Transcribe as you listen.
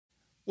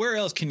Where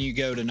else can you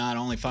go to not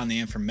only find the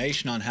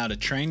information on how to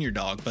train your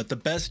dog, but the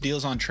best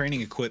deals on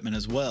training equipment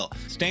as well?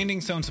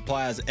 Standing Stone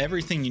Supply has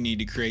everything you need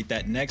to create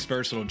that next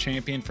versatile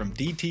champion, from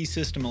DT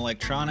system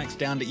electronics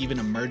down to even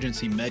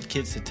emergency med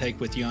kits to take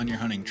with you on your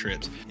hunting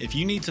trips. If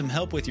you need some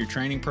help with your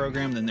training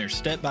program, then their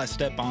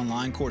step-by-step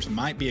online course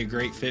might be a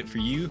great fit for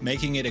you,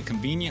 making it a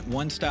convenient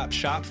one-stop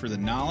shop for the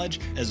knowledge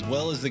as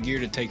well as the gear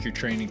to take your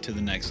training to the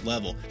next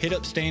level. Hit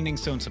up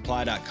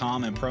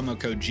StandingStoneSupply.com and promo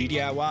code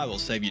GDIY will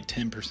save you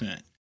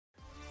 10%.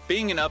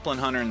 Being an upland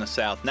hunter in the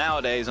South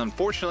nowadays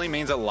unfortunately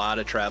means a lot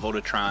of travel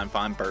to try and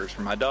find birds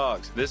for my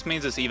dogs. This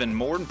means it's even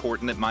more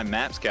important that my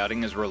map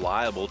scouting is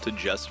reliable to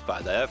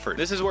justify the effort.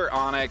 This is where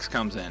onX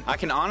comes in. I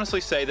can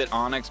honestly say that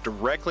onX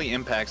directly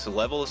impacts the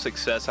level of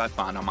success I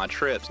find on my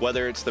trips.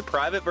 Whether it's the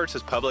private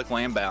versus public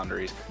land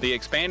boundaries, the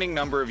expanding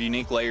number of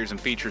unique layers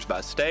and features by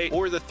state,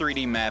 or the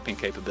 3D mapping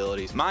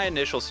capabilities, my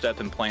initial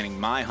step in planning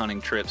my hunting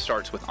trip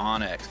starts with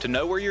onX. To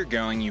know where you're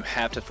going, you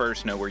have to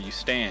first know where you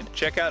stand.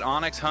 Check out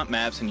onX Hunt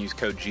Maps and use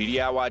code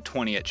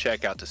GDIY20 at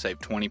checkout to save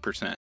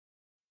 20%.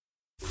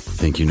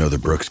 Think you know the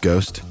Brooks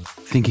Ghost?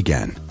 Think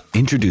again.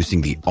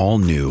 Introducing the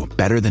all-new,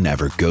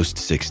 better-than-ever Ghost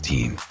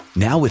 16.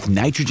 Now with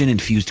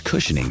nitrogen-infused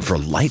cushioning for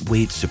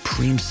lightweight,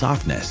 supreme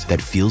softness that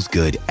feels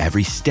good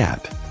every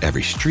step,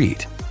 every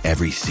street,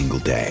 every single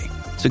day.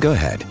 So go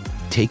ahead,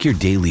 take your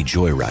daily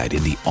joyride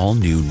in the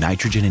all-new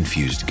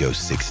nitrogen-infused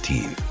Ghost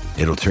 16.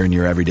 It'll turn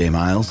your everyday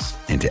miles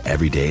into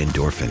everyday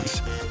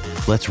endorphins.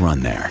 Let's run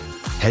there.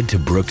 Head to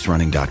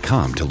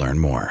brooksrunning.com to learn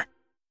more.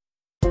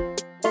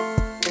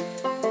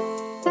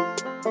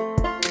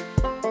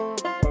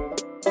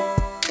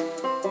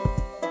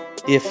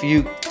 If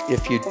you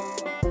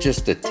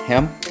just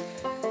attempt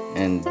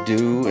and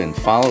do and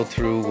follow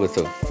through with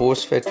a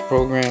force fetch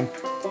program,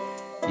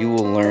 you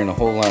will learn a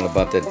whole lot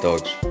about that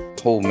dog's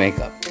whole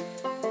makeup.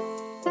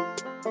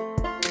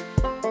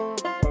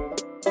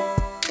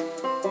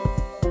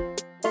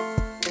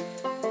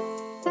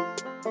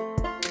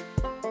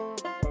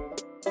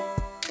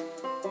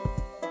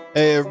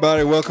 Hey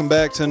everybody, welcome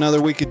back to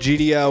another week of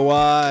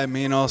GDIY.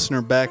 Me and Austin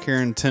are back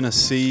here in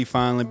Tennessee,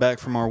 finally back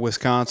from our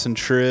Wisconsin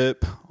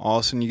trip.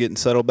 Austin, you getting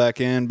settled back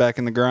in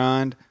the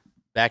grind?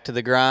 Back to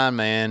the grind,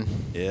 man.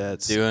 Yeah,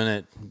 it's doing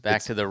it.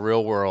 Back to the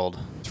real world.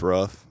 It's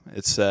rough.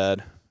 It's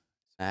sad.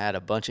 I had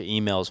a bunch of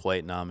emails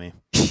waiting on me.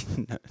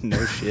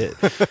 No shit.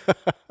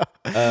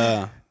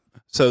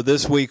 So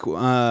this week,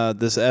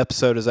 this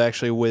episode is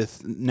actually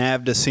with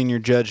NAVHDA Senior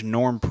Judge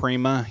Norm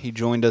Prima. He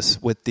joined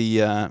us with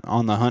the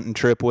on the hunting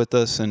trip with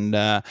us,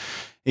 and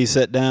he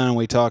sat down and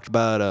we talked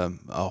about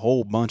a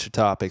whole bunch of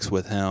topics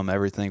with him.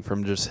 Everything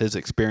from just his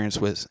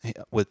experience with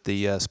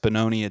the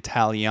Spinoni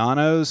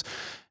Italianos,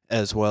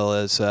 as well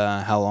as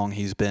how long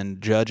he's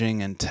been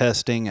judging and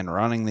testing and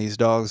running these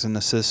dogs in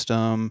the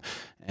system,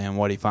 and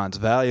what he finds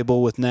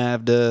valuable with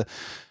NAVHDA.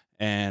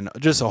 And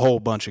just a whole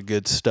bunch of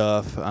good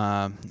stuff.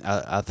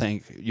 I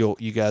think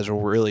you guys will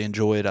really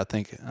enjoy it. I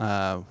think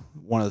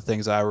one of the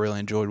things I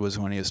really enjoyed was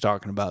when he was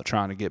talking about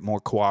trying to get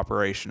more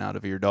cooperation out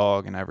of your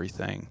dog and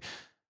everything.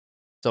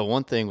 So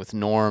one thing with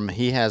Norm,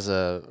 he has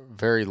a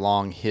very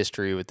long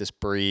history with this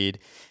breed.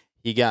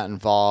 He got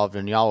involved,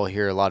 and y'all will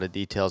hear a lot of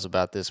details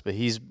about this, but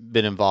he's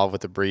been involved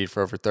with the breed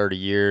for over 30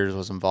 years,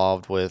 was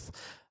involved with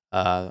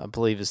I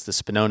believe it's the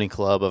Spinoni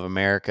Club of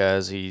America,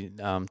 as he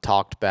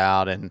talked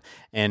about,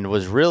 and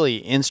was really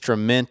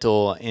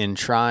instrumental in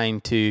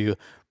trying to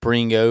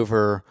bring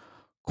over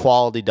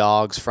quality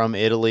dogs from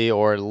Italy,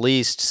 or at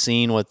least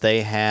seeing what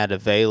they had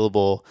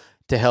available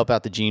to help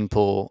out the gene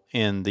pool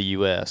in the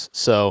U.S.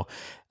 So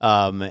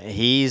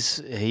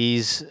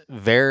he's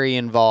very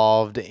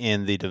involved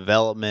in the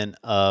development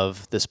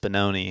of the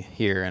Spinoni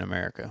here in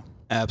America.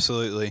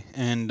 Absolutely.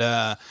 And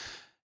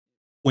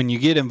when you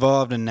get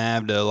involved in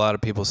NAVHDA, a lot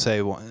of people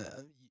say, well,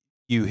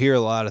 you hear a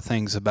lot of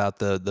things about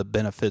the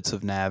benefits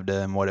of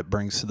NAVHDA and what it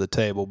brings to the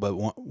table. But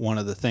one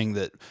of the things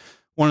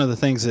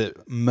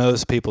that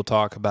most people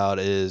talk about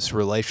is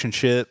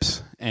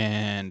relationships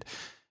and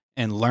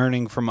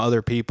learning from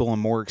other people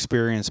and more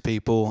experienced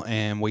people.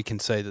 And we can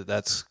say that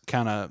that's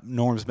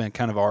Norm's been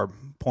kind of our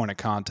point of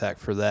contact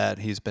for that.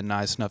 He's been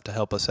nice enough to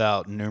help us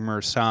out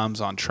numerous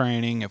times on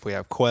training. If we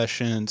have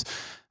questions,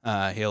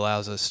 he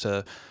allows us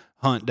to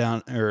hunt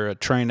down or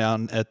train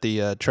down at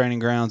the training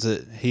grounds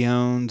that he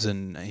owns,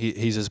 and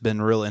he's just been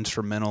real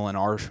instrumental in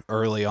our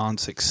early on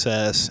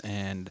success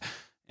and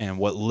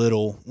what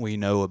little we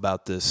know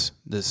about this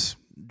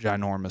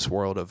ginormous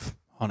world of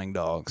hunting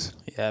dogs.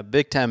 Yeah,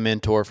 big time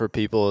mentor for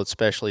people,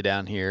 especially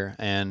down here,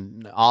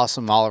 and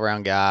awesome all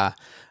around guy.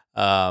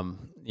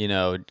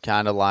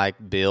 Kind of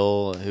like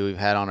Bill, who we've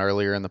had on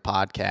earlier in the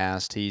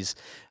podcast. He's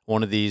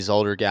one of these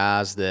older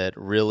guys that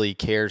really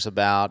cares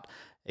about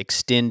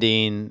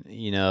extending,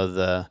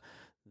 the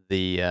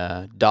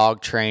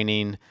dog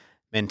training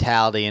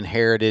mentality and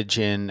heritage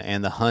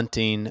and the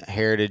hunting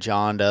heritage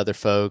on to other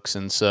folks.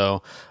 And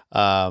so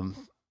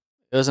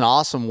it was an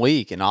awesome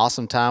week, an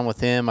awesome time with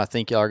him. I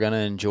think y'all are going to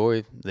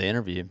enjoy the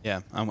interview.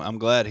 Yeah, I'm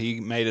glad he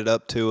made it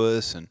up to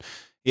us, and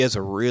he has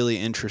a really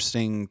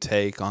interesting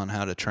take on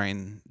how to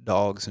train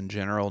dogs in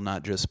general,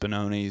 not just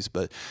Spinonis,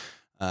 but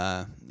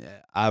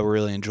I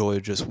really enjoy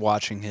just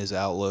watching his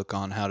outlook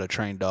on how to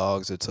train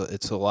dogs.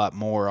 It's a lot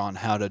more on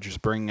how to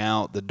just bring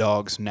out the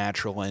dog's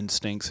natural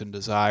instincts and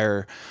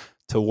desire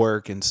to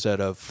work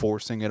instead of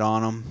forcing it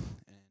on them.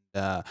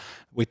 And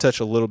we touch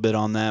a little bit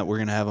on that. We're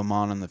going to have him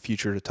on in the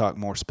future to talk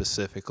more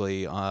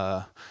specifically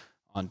on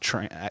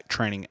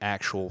training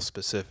actual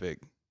specific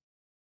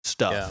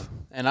stuff. Yeah.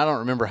 And I don't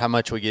remember how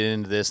much we get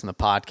into this in the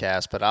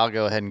podcast, but I'll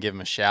go ahead and give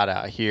him a shout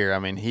out here. I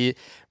mean,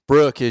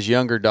 Brooke, his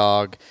younger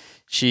dog,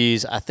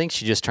 I think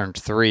she just turned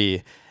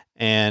 3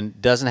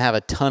 and doesn't have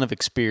a ton of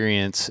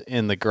experience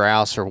in the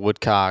grouse or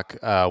woodcock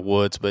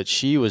woods, but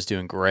she was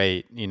doing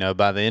great. You know,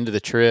 by the end of the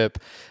trip,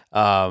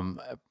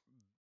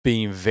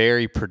 being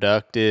very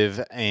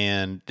productive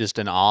and just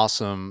an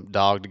awesome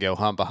dog to go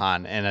hunt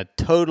behind, and a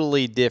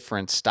totally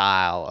different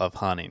style of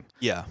hunting.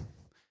 Yeah.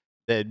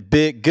 That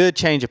good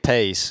change of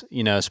pace,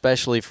 you know,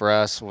 especially for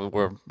us,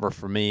 we're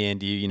for me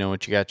and you know,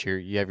 once you have your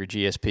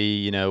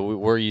GSP, you know,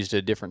 we're used to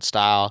a different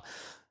style.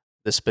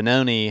 The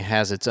Spinoni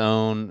has its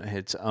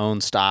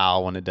own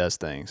style when it does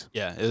things.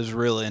 Yeah, it was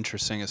really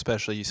interesting,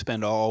 especially you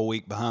spend all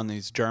week behind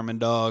these German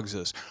dogs.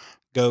 Just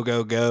go,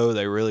 go, go.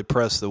 They really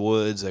press the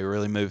woods. They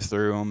really move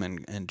through them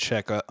and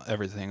check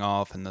everything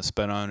off. And the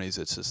Spinonis,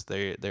 it's just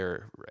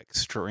they're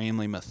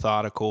extremely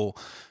methodical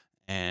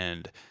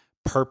and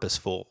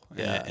purposeful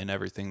in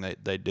everything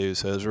they do.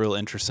 So it was real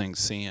interesting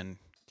seeing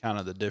kind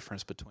of the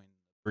difference between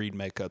breed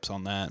makeups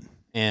on that.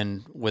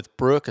 And with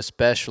Brooke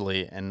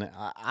especially, and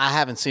I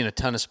haven't seen a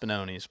ton of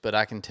Spinonis, but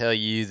I can tell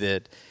you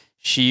that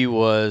she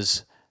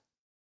was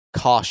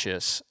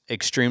cautious,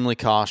 extremely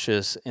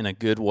cautious in a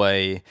good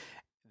way,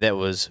 that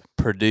was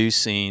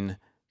producing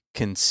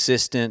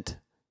consistent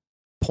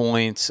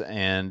points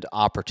and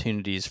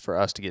opportunities for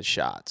us to get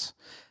shots.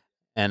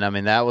 And I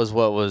mean, that was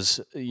what was,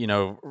 you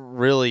know,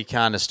 really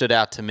kind of stood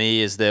out to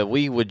me, is that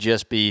we would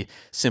just be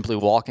simply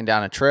walking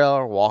down a trail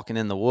or walking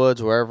in the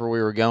woods, wherever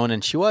we were going.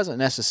 And she wasn't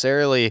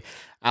necessarily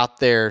out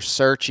there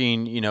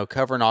searching, you know,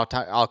 covering all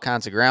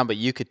kinds of ground, but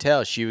you could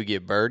tell she would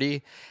get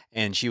birdie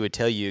and she would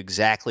tell you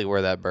exactly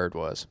where that bird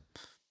was.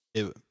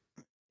 It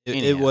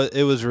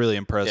was really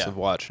impressive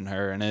watching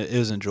her, and it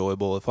was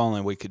enjoyable. If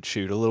only we could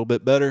shoot a little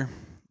bit better.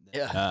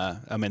 Yeah.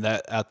 I mean,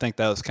 I think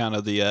that was kind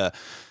of the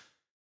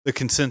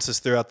consensus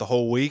throughout the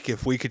whole week.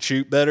 If we could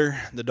shoot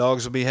better, the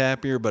dogs would be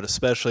happier. But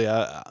especially,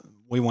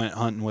 we went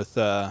hunting with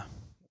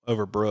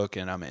over Brooke,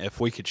 and I mean, if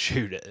we could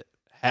shoot it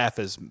half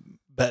as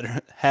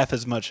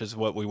much as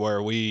what we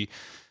were,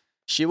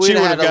 she would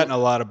have gotten a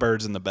lot of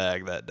birds in the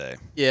bag that day.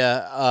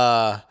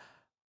 Yeah.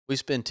 We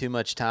spend too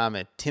much time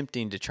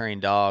attempting to train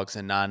dogs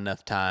and not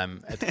enough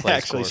time at the place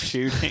actually course.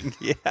 Shooting.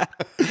 Yeah.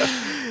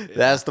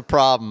 That's the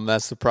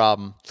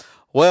problem.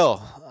 Well,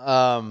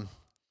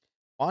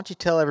 why don't you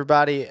tell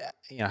everybody,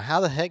 you know,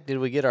 how the heck did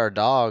we get our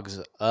dogs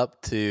up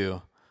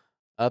to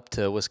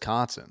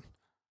Wisconsin?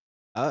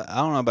 I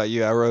don't know about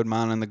you. I rode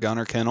mine in the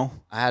Gunner kennel.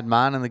 I had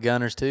mine in the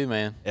Gunners too,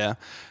 man. Yeah.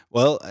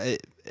 Well,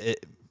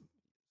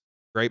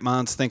 great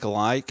minds think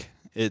alike.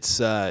 It's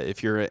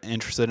if you're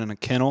interested in a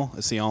kennel,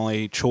 it's the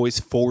only choice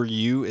for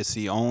you. It's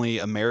the only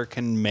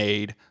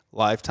American-made,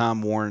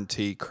 lifetime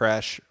warranty,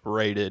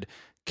 crash-rated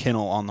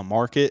kennel on the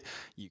market.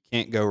 You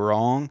can't go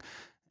wrong,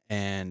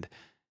 and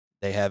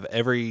they have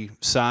every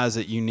size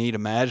that you need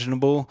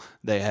imaginable.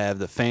 They have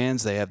the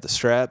fans, they have the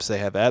straps, they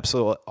have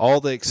absolutely all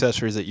the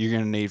accessories that you're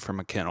going to need from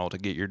a kennel to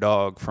get your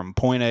dog from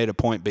point A to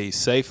point B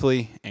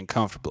safely and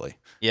comfortably.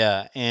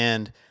 Yeah,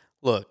 and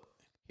look,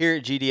 here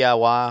at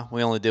GDIY,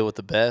 we only deal with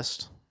the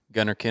best.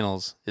 Gunner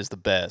Kennels is the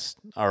best,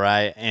 all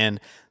right? And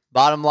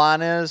bottom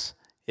line is,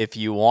 if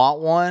you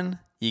want one,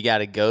 you got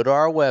to go to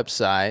our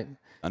website.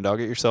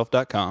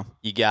 UndogItYourself.com.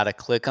 You got to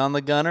click on the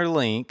Gunner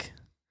link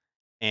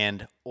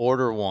and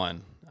order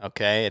one,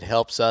 okay? It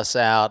helps us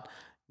out.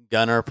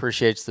 Gunner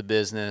appreciates the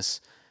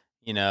business.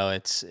 You know,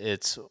 it's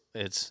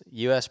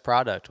U.S.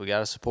 product. We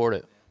got to support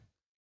it.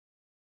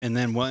 And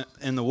then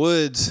in the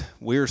woods,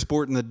 we were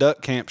sporting the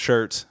duck camp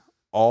shirts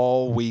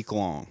all week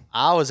long.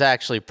 I was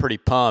actually pretty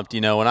pumped.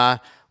 You know,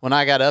 when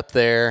I got up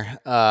there,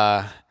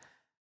 I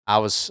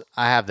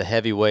have the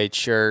heavyweight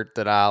shirt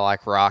that I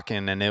like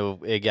rocking, and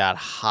it got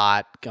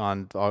hot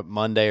on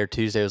Monday or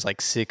Tuesday. It was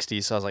like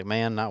 60, so I was like,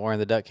 man, I'm not wearing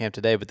the duck camp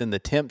today. But then the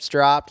temps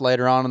dropped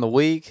later on in the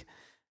week,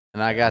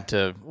 and I got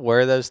to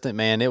wear those things.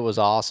 Man, it was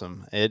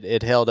awesome.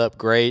 It held up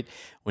great.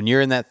 When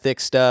you're in that thick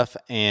stuff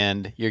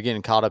and you're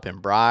getting caught up in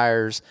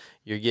briars,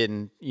 you're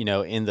getting, you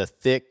know, in the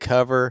thick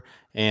cover,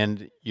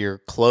 and your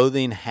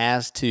clothing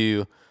has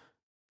to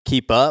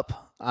keep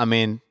up. I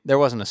mean, there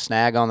wasn't a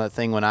snag on that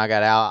thing when I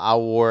got out. I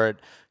wore it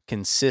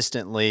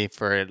consistently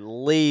for at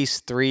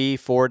least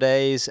 3-4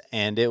 days,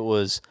 and it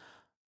was,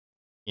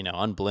 you know,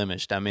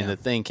 unblemished. I mean, the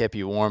thing kept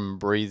you warm and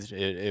breathed.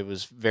 It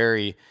was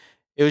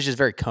just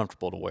very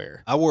comfortable to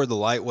wear. I wore the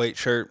lightweight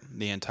shirt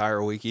the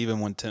entire week, even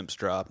when temps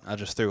dropped. I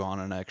just threw on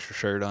an extra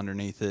shirt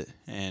underneath it,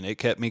 and it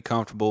kept me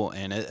comfortable,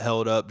 and it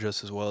held up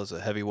just as well as a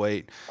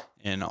heavyweight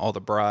and all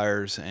the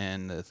briars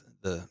and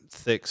the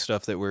thick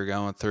stuff that we were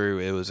going through,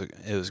 it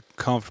was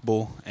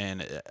comfortable,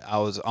 and I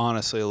was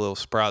honestly a little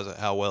surprised at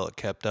how well it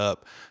kept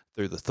up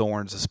through the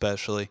thorns,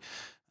 especially.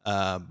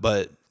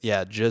 But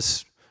yeah,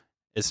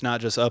 it's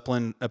not just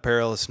upland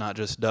apparel, it's not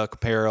just duck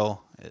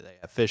apparel. They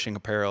have fishing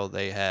apparel.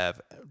 They have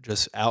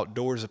just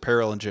outdoors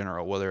apparel in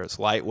general, whether it's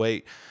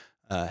lightweight,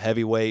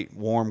 heavyweight,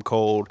 warm,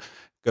 cold.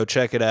 Go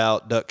check it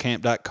out,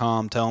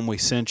 duckcamp.com. Tell them we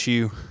sent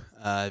you.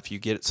 If you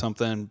get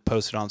something,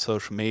 post it on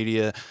social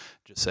media.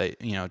 Just say,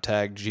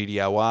 tag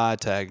GDIY,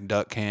 tag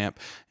Duck Camp,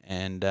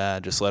 and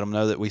just let them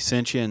know that we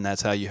sent you, and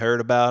that's how you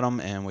heard about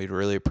them, and we'd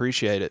really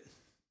appreciate it.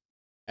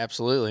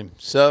 Absolutely.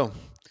 So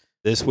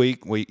this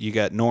week, you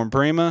got Norm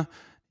Prima.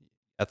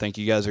 I think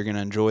you guys are going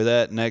to enjoy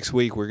that. Next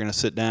week, we're going to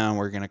sit down.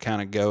 We're going to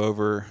kind of go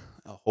over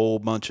a whole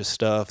bunch of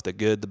stuff, the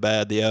good, the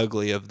bad, the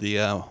ugly of the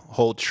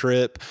whole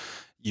trip.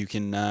 You're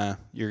going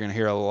to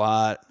hear a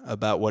lot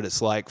about what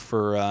it's like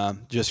for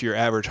just your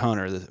average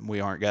hunter.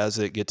 We aren't guys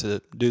that get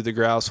to do the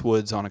grouse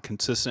woods on a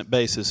consistent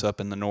basis up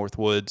in the North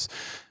Woods.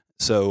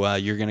 So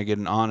you're going to get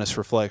an honest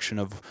reflection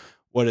of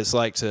what it's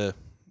like to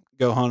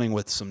go hunting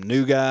with some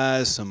new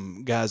guys,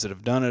 some guys that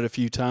have done it a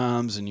few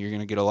times, and you're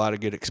going to get a lot of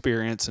good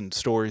experience and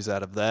stories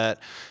out of that.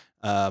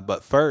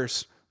 But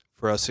first,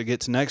 for us to get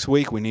to next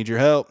week, we need your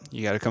help.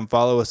 You got to come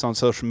follow us on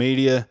social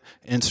media,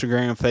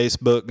 Instagram,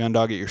 Facebook,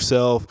 Gundog It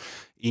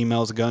Yourself.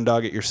 Emails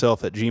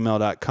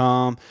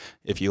gundogityourself@gmail.com.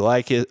 If you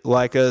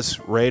like us,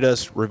 rate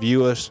us,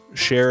 review us,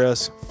 share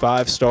us,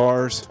 5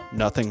 stars,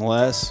 nothing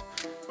less.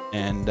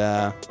 And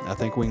I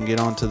think we can get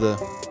on to the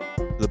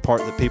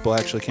part that people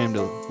actually came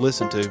to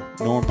listen to.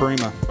 Norm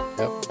Prima.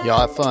 Yep.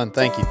 Y'all have fun.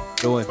 Thank you.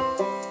 Go in.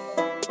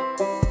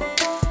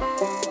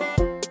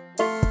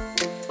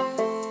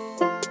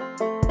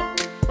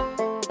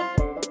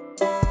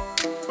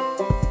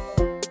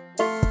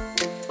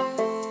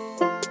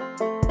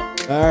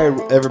 All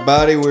right,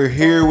 everybody, we're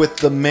here with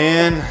the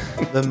man,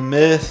 the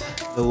myth,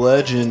 the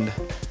legend,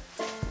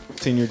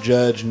 senior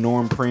judge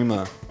Norm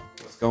Prima.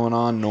 What's going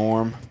on,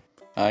 Norm?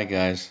 Hi,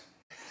 guys.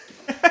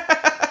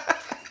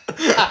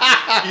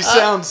 You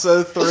sound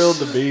so thrilled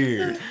to be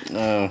here.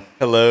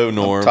 Hello,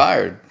 Norm. I'm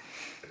tired.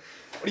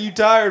 What are you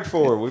tired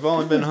for? We've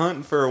only been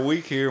hunting for a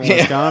week here in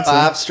Wisconsin.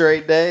 5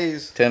 straight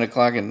days. 10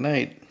 o'clock at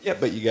night. Yeah,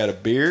 but you got a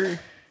beer?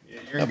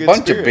 You're in A good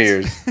bunch of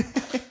spirits. beers.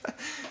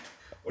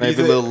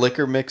 Maybe a little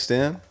liquor mixed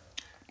in.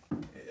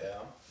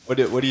 What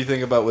do you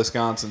think about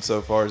Wisconsin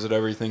so far? Is it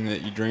everything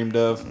that you dreamed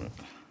of?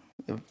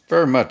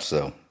 Very much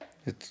so.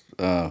 It's.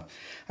 I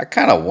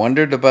kind of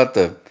wondered about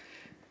the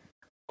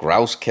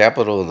grouse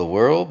capital of the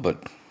world,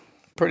 but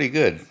pretty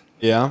good.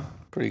 Yeah?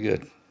 Pretty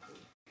good.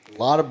 A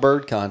lot of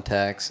bird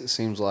contacts, it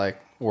seems like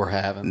we're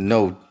having.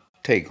 No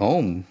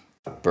take-home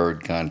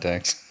bird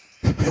contacts.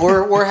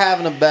 We're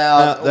having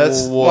about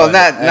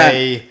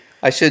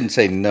I shouldn't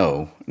say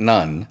no.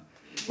 None.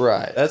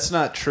 Right. That's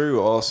not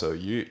true also.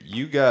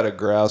 You got a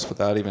grouse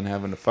without even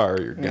having to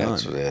fire your gun.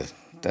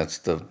 That's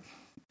the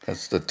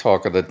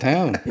talk of the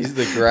town. He's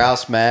the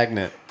grouse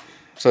magnet.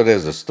 So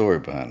there's a story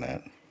behind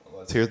that.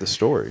 Let's hear the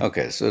story.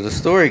 Okay, so the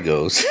story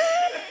goes.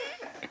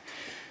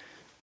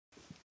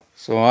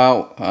 So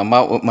I'm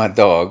out with my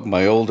dog,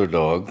 my older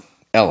dog,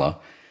 Ella,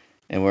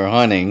 and we're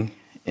hunting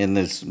in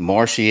this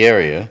marshy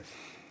area.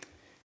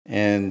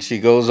 And she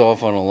goes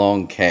off on a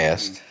long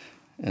cast,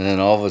 and then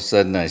all of a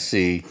sudden I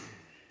see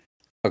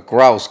a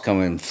grouse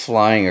coming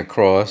flying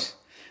across,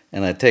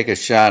 and I take a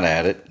shot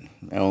at it.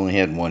 I only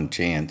had one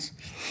chance,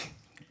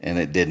 and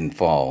it didn't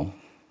fall.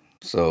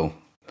 So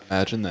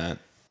imagine that.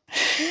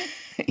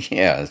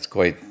 Yeah, it's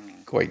quite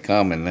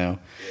common now.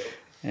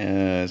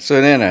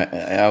 So then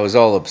I was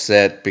all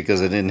upset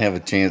because I didn't have a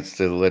chance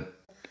to let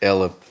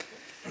Ella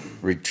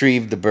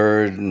retrieve the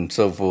bird and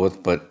so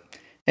forth. But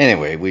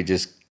anyway, we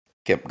just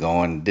kept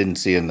going, didn't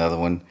see another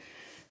one.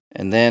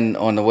 And then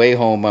on the way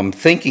home, I'm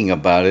thinking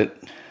about it.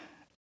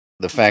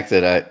 The fact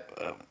that I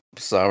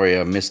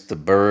missed the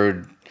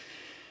bird.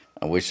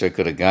 I wish I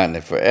could have gotten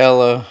it for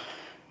Ella,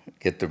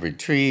 get the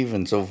retrieve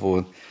and so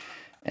forth.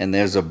 And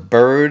there's a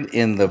bird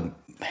in the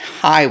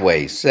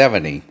Highway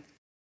 70,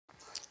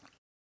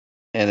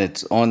 and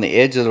it's on the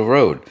edge of the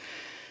road.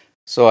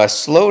 So I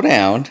slow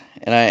down,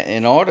 and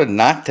in order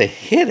not to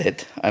hit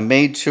it, I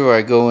made sure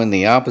I go in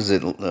the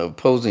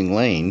opposing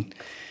lane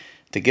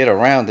to get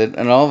around it,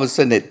 and all of a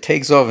sudden it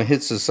takes off and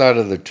hits the side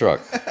of the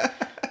truck.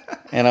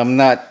 And I'm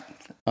not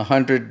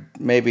 100,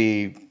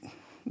 maybe,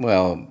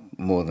 well,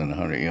 more than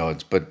 100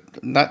 yards,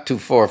 but not too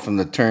far from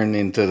the turn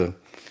into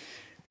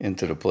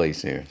the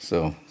place here.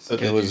 So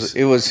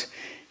it was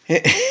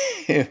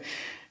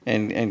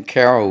and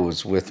Carol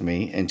was with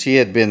me, and she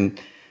had been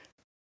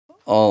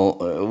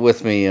all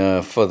with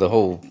me for the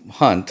whole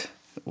hunt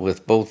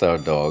with both our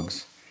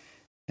dogs,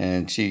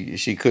 and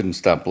she couldn't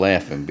stop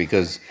laughing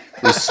because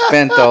we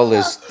spent all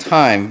this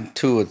time,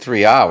 2 or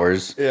 3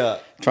 hours,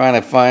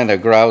 trying to find a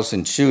grouse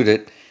and shoot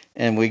it,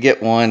 and we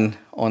get one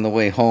on the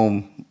way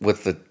home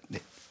with the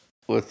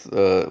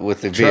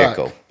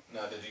vehicle.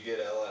 Now, did you get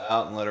Ella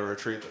out and let her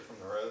retrieve it from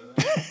the road?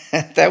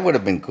 That would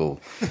have been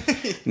cool.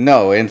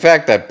 No, in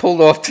fact, I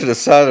pulled off to the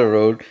side of the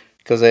road,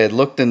 because I had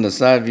looked in the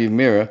side view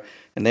mirror,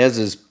 and there's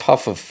this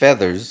puff of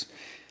feathers.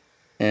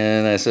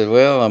 And I said,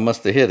 well, I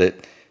must have hit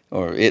it,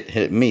 or it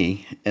hit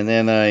me. And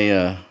then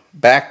I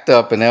backed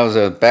up, and as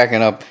I was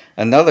backing up,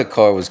 another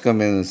car was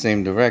coming in the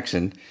same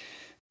direction.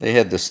 They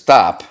had to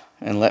stop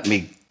and let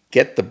me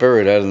get the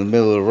bird out of the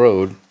middle of the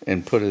road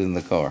and put it in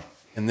the car.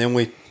 And then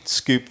we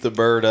scooped the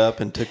bird up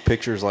and took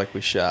pictures like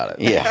we shot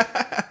it. Yeah,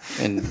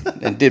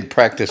 and did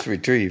practice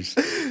retrieves.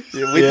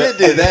 Yeah, we did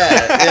do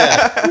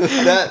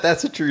that. Yeah,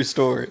 that's a true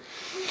story.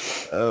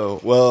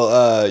 Oh,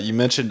 well, you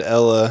mentioned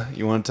Ella.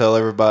 You want to tell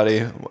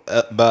everybody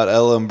about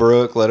Ella and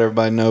Brooke? Let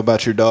everybody know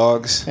about your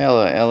dogs?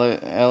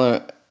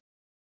 Ella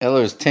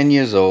is 10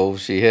 years old.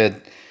 She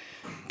had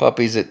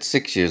puppies at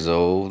 6 years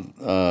old.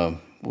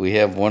 We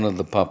have one of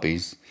the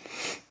puppies.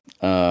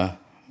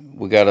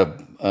 We got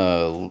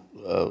a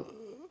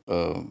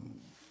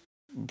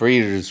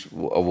breeder's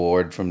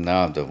award from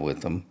NAVDA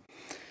with them.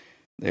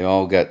 They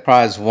all got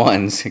prize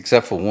ones,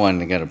 except for one.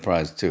 They got a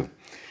prize two.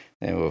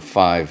 There were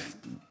 5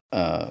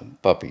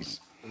 puppies.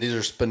 These are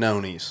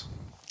Spinonis.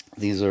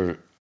 These are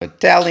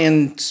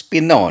Italian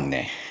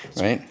Spinone,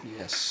 right?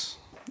 Yes.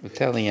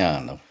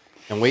 Italiano.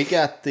 And we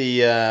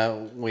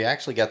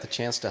actually got the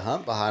chance to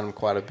hunt behind them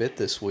quite a bit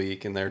this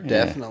week, and they're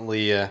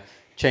definitely a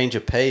change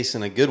of pace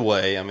in a good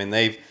way. I mean,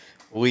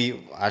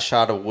 I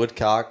shot a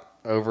woodcock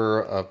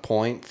over a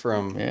point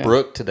from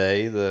Brooke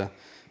today, the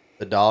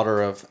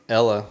daughter of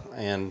Ella,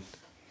 and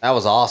that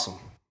was awesome.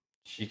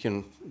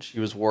 She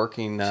was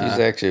working. She's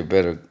actually a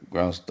better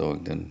grouse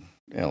dog than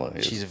Ella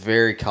is. She's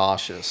very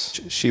cautious.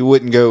 She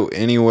wouldn't go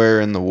anywhere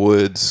in the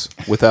woods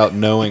without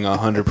knowing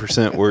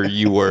 100% where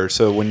you were.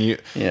 So when you,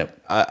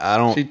 I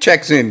don't. She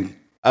checks in.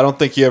 I don't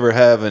think you ever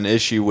have an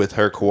issue with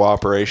her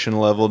cooperation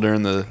level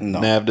during the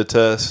NAVDA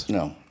test.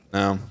 No.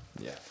 Yeah.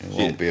 It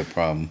won't be a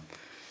problem.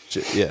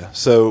 Yeah.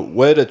 So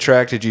what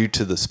attracted you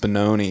to the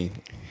Spinoni?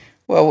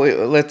 Well,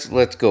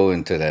 let's go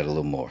into that a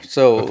little more.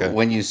 So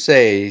when you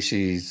say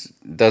she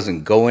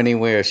doesn't go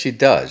anywhere, she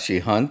does. She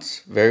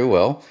hunts very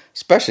well,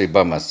 especially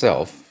by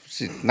myself.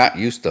 She's not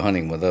used to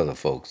hunting with other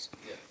folks.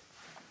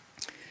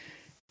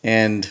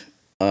 And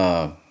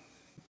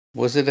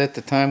was it at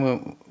the time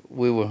when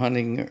we were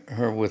hunting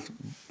her with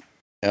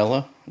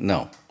Ella?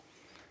 No,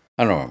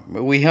 I don't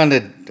remember. We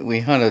hunted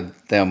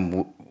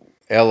them,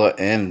 Ella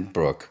and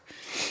Brooke,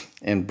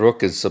 and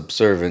Brooke is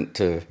subservient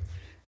to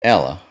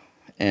Ella.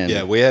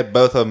 And we had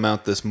both of them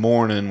out this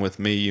morning with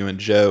me, you, and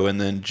Joe, and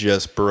then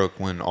just Brooke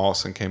when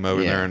Austin came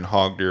over there and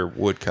hogged your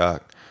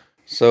woodcock.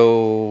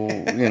 So,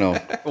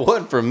 It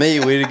wasn't for me.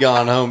 We'd have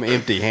gone home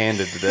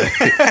empty-handed today.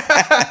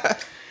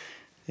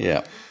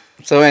 Yeah.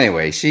 So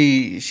anyway,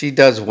 she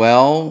does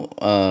well,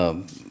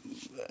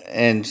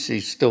 and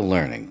she's still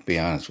learning, to be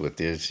honest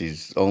with you.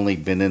 She's only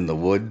been in the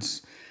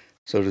woods,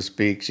 so to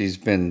speak. She's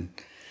been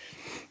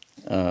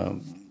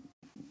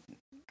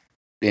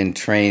in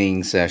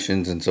training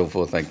sessions and so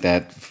forth like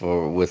that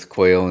with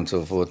quail and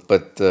so forth.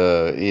 But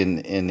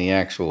in the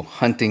actual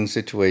hunting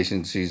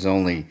situation, she's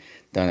only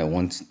done it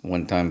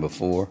one time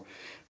before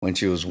when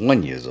she was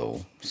 1 year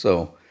old.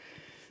 So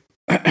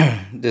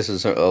this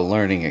is a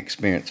learning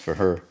experience for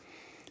her,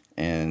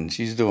 and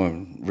she's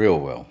doing real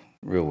well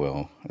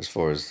as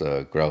far as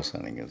grouse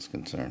hunting is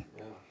concerned.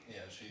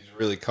 Yeah, she's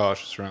really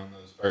cautious around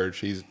those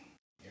birds. You're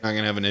not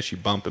gonna have an issue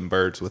bumping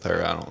birds with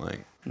her, I don't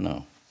think.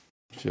 No,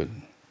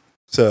 shouldn't.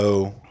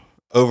 So,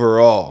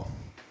 overall,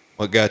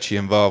 what got you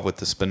involved with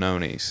the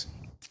Spinonis?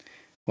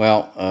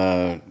 Well,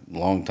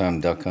 long-time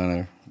duck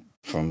hunter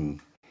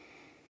from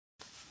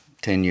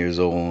 10 years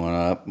old on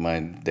up. My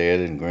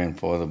dad and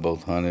grandfather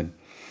both hunted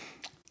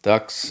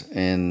ducks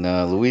in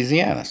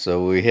Louisiana.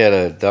 So we had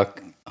a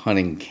duck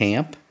hunting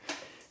camp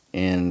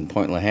in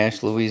Point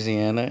Lahache,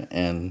 Louisiana,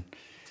 and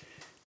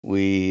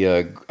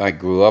I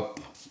grew up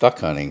duck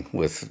hunting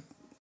with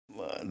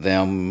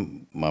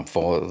them, my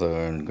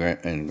father and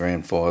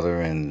grandfather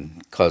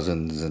and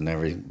cousins and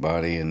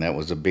everybody, and that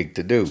was a big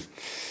to-do.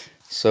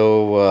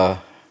 So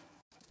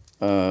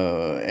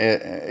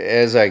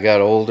as I got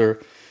older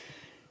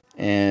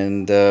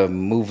and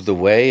moved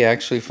away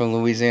actually from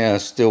Louisiana, I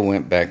still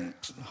went back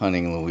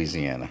hunting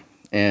Louisiana.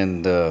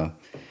 And I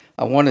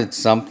wanted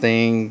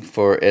something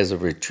as a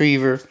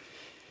retriever,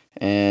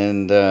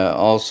 and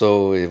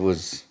also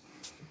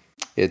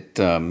it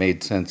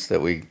made sense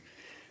that we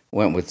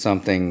went with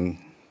something.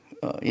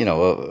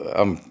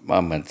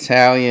 I'm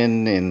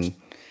Italian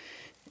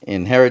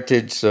in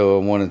heritage, so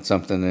I wanted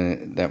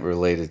something that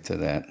related to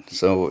that.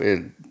 So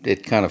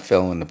it kind of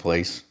fell into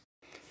place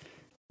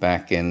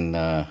back in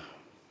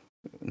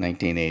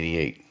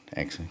 1988,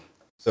 actually.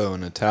 So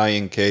an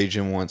Italian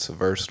Cajun wants a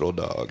versatile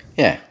dog.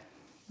 Yeah.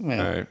 All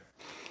right.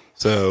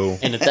 So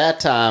And at that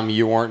time,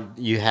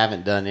 you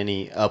haven't done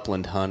any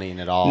upland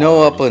hunting at all.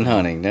 No upland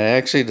hunting.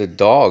 Actually, the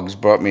dogs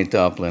brought me to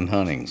upland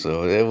hunting,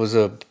 so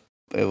it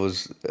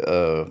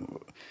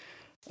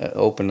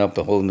opened up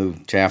a whole new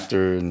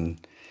chapter in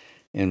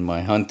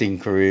my hunting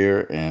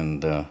career,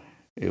 and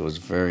it was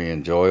very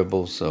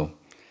enjoyable. So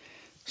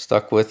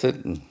stuck with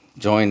it and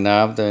joined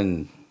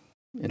NAVDA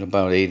in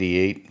about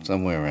 '88,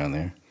 somewhere around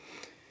there.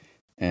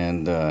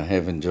 and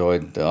have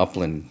enjoyed the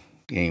upland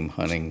game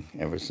hunting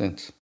ever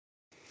since,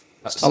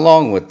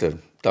 along with the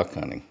duck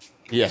hunting.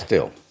 Yeah.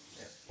 Still.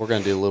 We're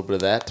going to do a little bit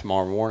of that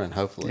tomorrow morning,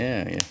 hopefully.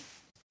 Yeah.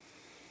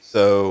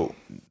 So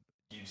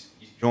you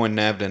joined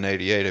NAVHDA in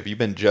 '88. Have you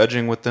been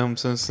judging with them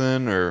since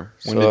then, or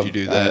when did you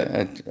do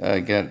that?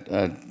 I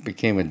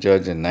became a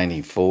judge in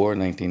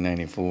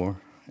 1994,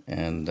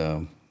 and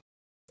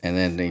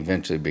then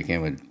eventually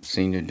became a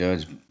senior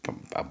judge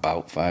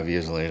about 5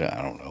 years later.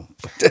 I don't know.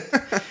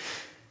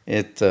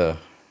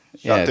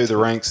 Shot through the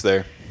ranks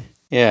there.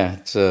 Yeah,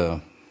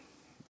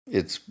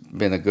 it's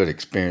been a good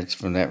experience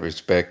from that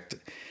respect.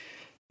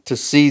 To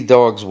see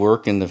dogs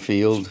work in the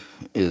field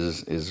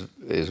is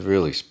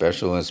really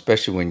special,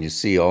 especially when you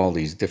see all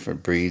these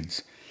different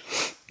breeds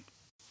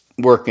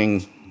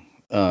working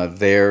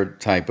their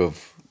type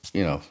of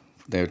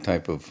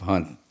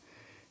hunt,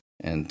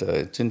 and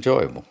it's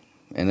enjoyable.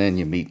 And then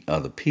you meet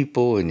other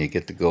people, and you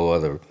get to go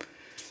other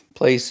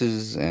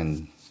places,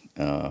 and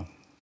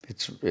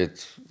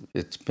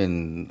it's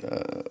been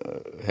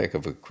a heck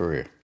of a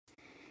career.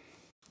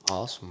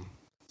 Awesome.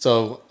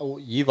 So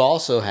you've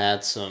also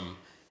had some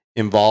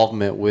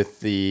involvement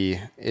with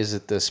is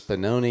it the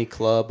Spinoni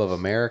Club of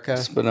America?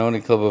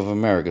 Spinoni Club of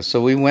America.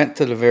 So we went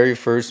to the very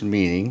first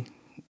meeting,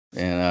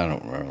 and I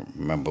don't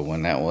remember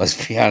when that was,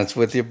 to be honest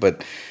with you,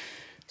 but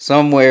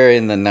somewhere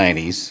in the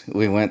 90s,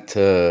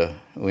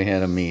 we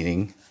had a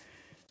meeting,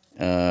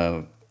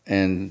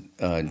 and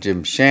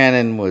Jim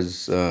Shannon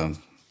was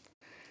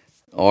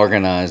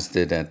organized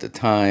it at the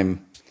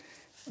time.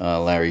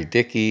 Larry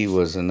Dickey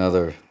was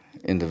another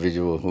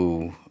individual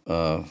who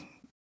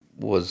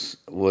was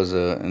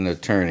an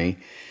attorney,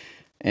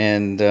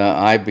 and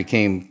I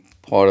became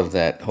part of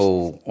that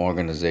whole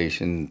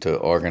organization to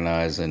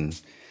organize and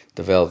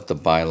develop the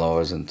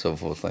bylaws and so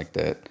forth like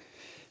that.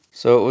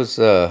 So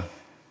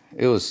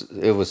it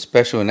was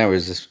special in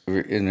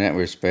that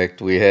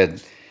respect. We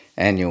had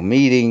annual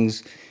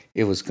meetings.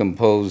 It was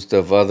composed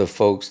of other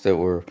folks that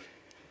were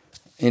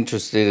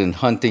interested in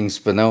hunting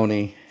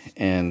Spinoni,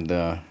 and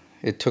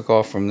it took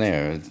off from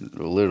there. It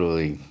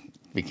literally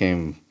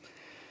became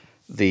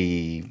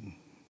the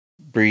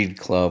breed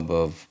club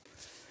of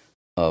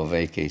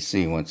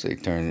AKC once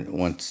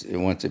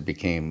it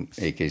became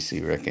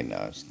AKC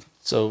recognized.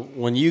 So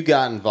when you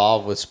got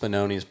involved with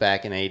Spinonis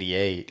back in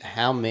 '88,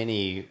 how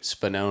many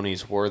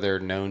Spinonis were there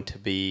known to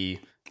be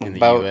in the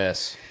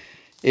U.S.?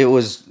 It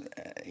was,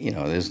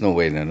 there's no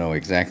way to know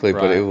exactly,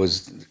 Right. But it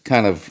was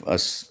kind of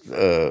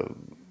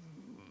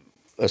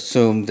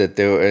assumed that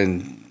there were,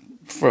 and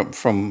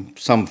from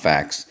some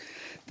facts,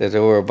 that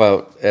there were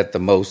about, at the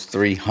most,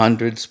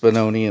 300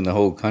 Spinoni in the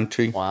whole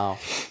country. Wow.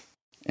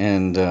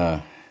 And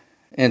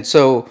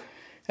so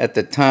at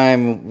the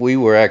time, we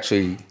were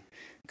actually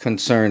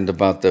concerned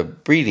about the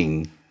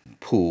breeding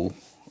pool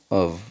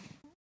of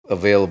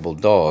available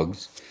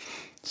dogs.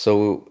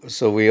 So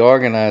we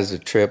organized a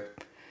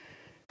trip.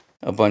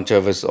 A bunch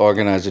of us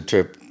organized a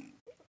trip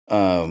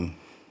to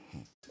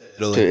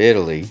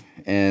Italy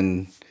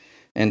and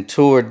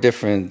toured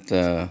different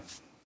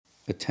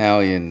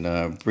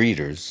Italian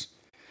breeders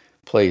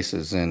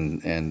places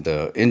and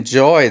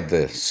enjoyed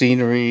the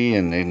scenery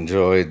and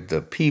enjoyed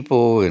the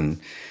people. And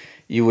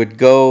you would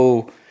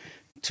go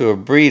to a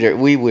breeder.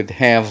 We would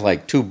have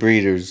like 2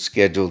 breeders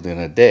scheduled in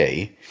a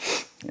day,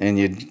 and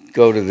you'd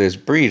go to this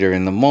breeder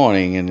in the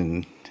morning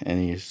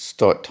and you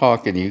start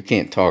talking. You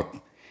can't talk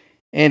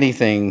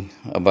anything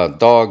about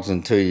dogs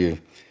until you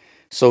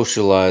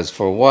socialize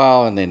for a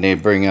while, and then they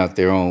bring out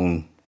their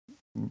own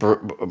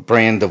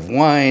brand of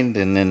wine,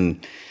 and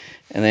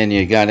then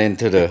you got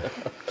into the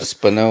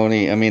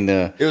Spinoni.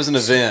 It was an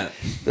event.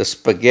 The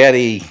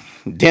spaghetti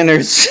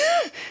dinners,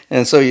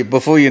 and so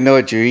before you know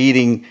it, you're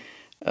eating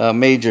a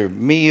major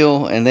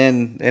meal, and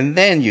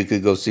then you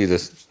could go see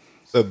this.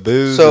 So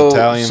booze,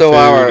 Italian food,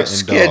 our and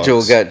schedule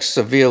dogs. got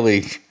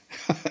severely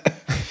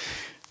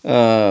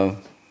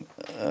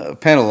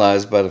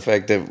penalized by the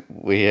fact that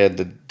we had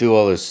to do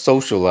all this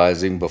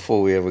socializing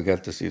before we ever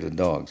got to see the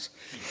dogs.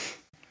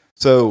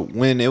 So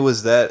when it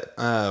was that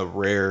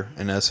rare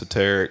and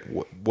esoteric,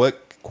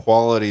 what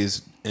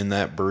qualities in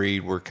that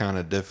breed were kind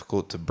of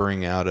difficult to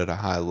bring out at a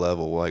high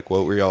level? Like,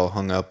 what were y'all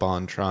hung up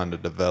on trying to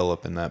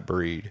develop in that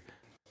breed?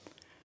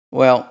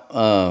 Well,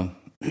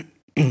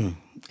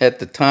 at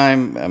the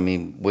time,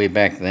 way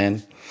back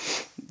then,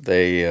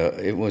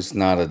 it was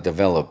not a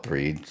developed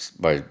breed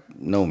by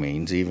no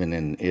means, even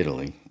in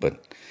Italy.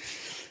 But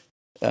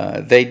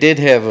they did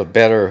have a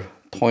better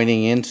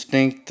pointing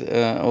instinct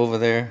over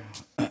there.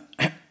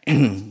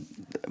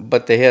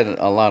 But they had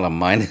a lot of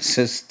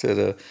minuses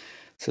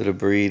to the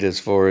breed as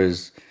far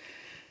as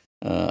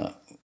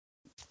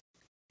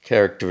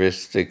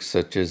characteristics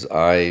such as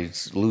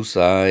loose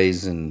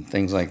eyes and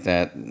things like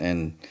that,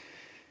 and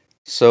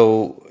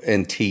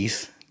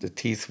teeth. The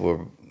teeth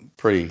were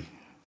pretty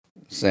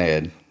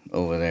sad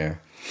over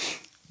there.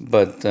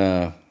 But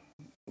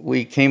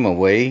we came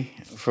away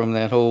from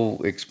that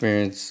whole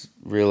experience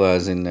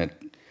realizing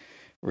that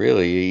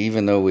really,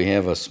 even though we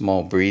have a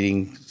small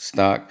breeding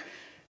stock,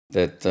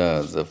 that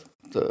the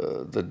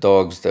the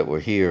dogs that were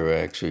here are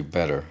actually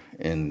better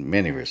in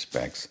many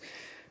respects.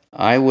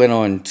 I went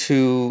on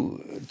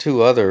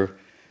two other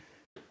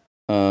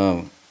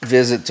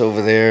visits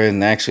over there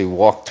and actually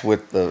walked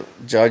with the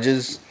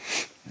judges,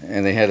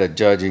 and they had a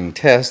judging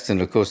test.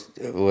 And of course,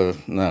 well,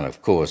 not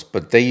of course,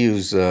 but they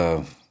use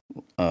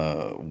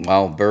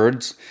wild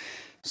birds.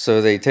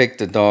 So they take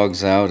the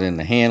dogs out in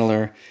the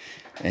handler,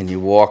 and you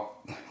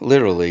walk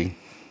literally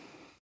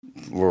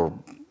for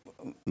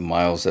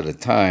miles at a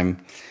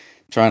time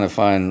trying to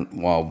find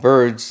wild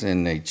birds,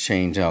 and they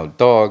change out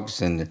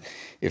dogs. And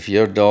if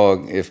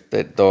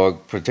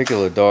that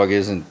particular dog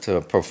isn't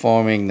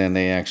performing, then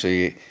they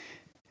actually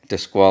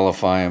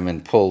disqualify him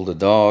and pull the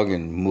dog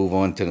and move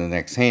on to the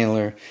next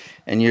handler.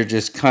 And you're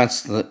just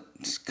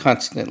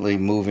constantly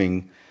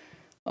moving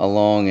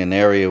along an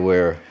area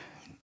where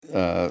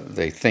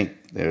they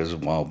think there's a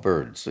wild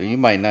bird. So you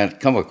might not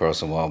come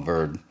across a wild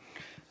bird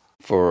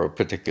for a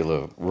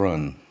particular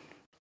run.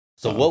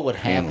 So what would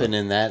happen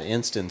in that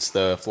instance,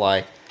 though, if,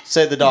 like,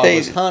 say the dog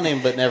was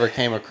hunting but never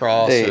came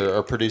across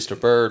or produced a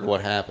bird? What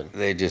happened?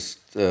 They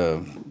just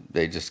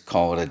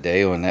call it a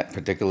day on that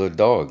particular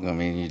dog. I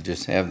mean, you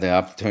just have the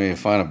opportunity to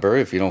find a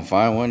bird. If you don't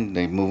find one,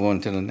 they move on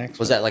to the next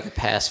one. Was that like a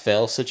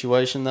pass-fail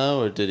situation,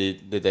 though, or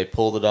did they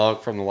pull the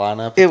dog from the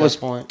lineup at that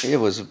point? It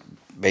was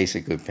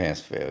basically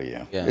pass-fail,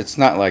 yeah. It's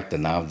not like the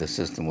NAVHDA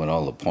system with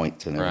all the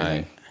points and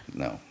everything. Right.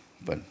 No,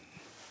 but...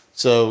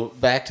 So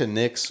back to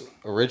Nick's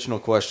original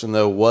question,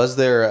 though, was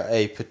there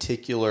a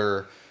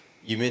particular,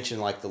 you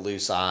mentioned like the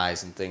loose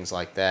eyes and things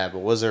like that, but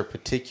was there a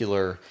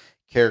particular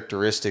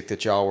characteristic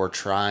that y'all were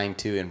trying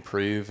to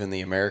improve in the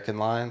American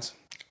lines?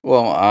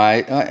 Well,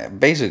 I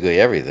basically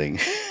everything.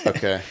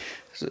 Okay.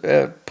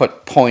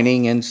 Put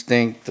pointing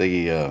instinct,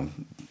 the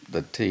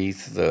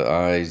teeth, the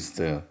eyes,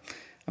 I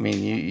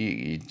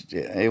mean,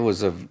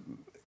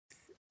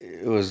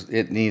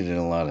 it needed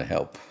a lot of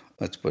help.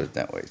 Let's put it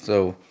that way.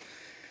 So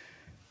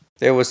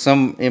there was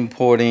some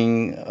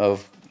importing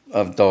of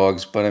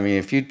dogs, but I mean,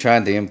 if you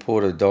tried to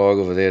import a dog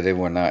over there, they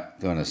were not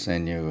going to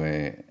send you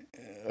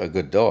a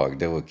good dog.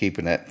 They were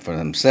keeping that for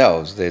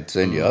themselves. They'd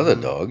send you other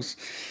dogs,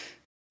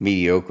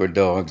 mediocre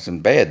dogs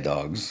and bad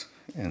dogs,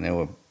 and there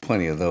were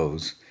plenty of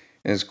those.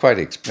 And it's quite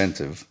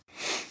expensive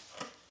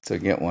to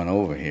get one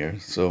over here.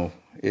 So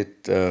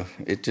it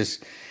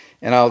just,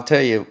 and I'll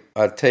tell you,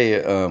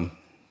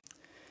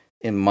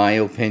 in my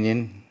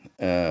opinion,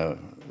 the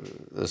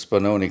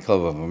Spinoni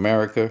Club of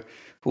America,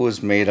 who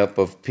was made up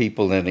of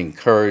people that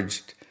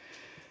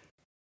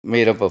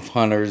made up of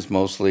hunters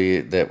mostly,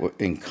 that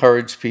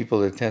encouraged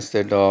people to test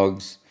their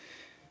dogs,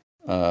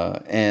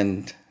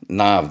 and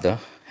NAVHDA,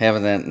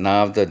 having that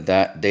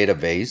NAVHDA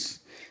database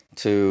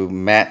to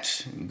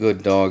match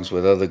good dogs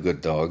with other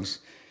good dogs,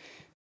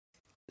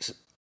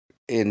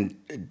 and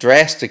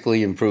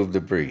drastically improved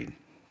the breed.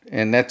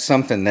 And that's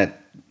something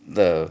that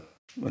the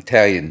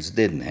Italians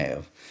didn't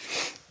have.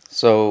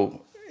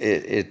 So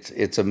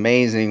it's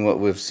amazing what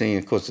we've seen.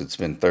 Of course, it's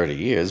been 30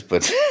 years,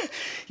 but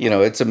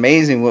it's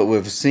amazing what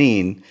we've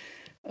seen,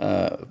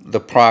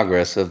 the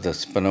progress of the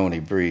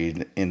Spinoni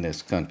breed in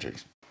this country.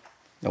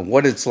 Now,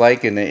 what it's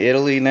like in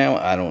Italy now,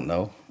 I don't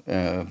know,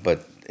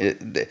 but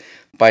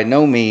by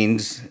no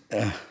means,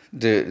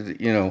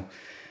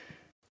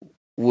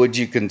 would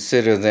you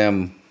consider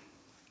them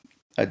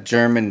a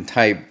German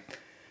type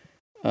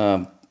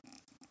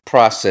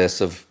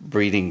process of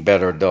breeding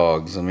better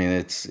dogs? I mean,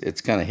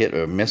 it's kind of hit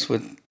or miss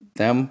with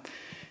them.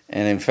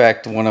 And in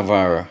fact, one of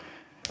our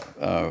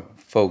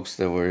folks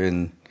that were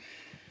in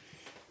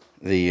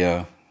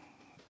the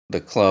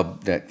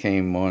club that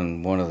came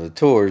on one of the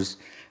tours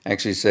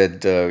actually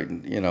said,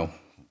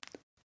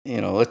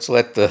 let's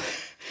let the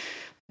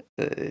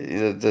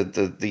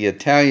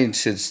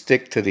Italians should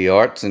stick to the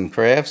arts and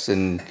crafts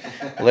and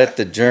let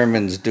the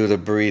Germans do the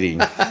breeding,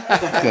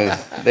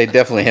 because they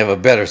definitely have a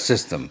better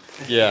system.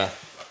 Yeah.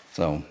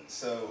 So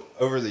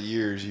over the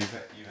years, you've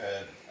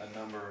had a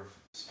number of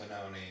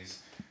Spinonis,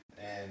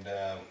 and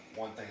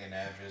one thing in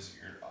NAVHDA is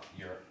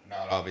you're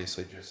not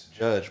obviously just a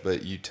judge,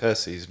 but you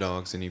test these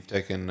dogs, and you've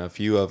taken a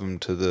few of them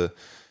to the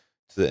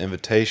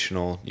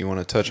Invitational. You want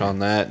to touch on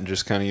that and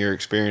just kind of your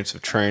experience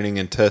of training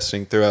and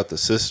testing throughout the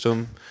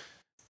system?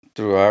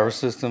 Through our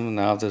system,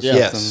 NAVHDA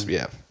yes. system?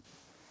 Yeah.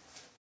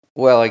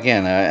 Well,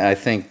 again, I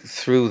think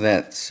through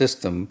that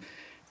system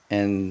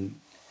and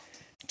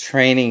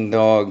training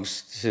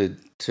dogs to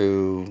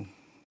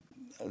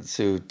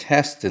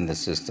test in the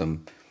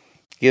system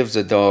gives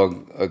a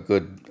dog a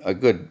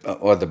good,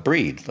 or the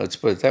breed, let's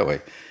put it that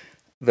way,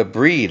 the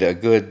breed a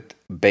good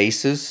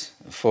basis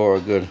for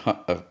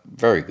a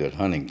very good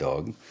hunting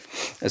dog,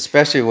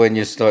 especially when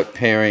you start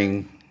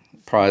pairing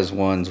prize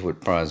ones with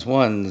prize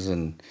ones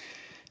and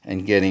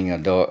getting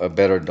a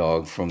better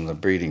dog from the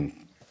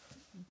breeding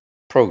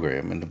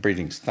program and the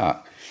breeding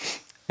stock.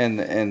 And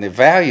the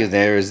value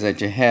there is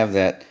that you have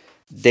that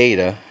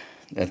data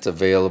that's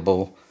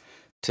available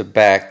to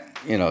back,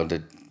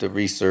 the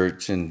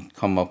research and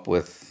come up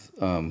with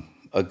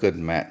a good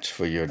match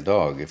for your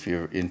dog if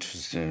you're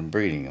interested in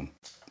breeding them.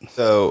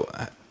 So,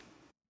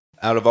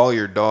 out of all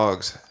your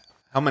dogs,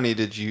 how many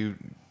did you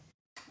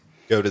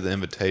go to the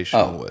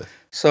invitational with?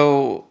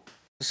 So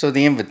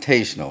the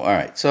invitational. All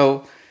right.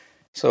 So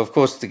of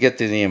course, to get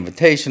to the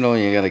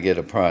invitational, you got to get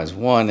a prize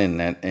one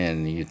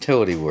and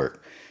utility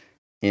work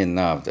in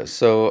NAVHDA.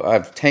 So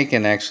I've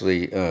taken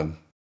actually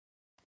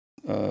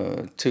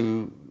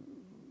two.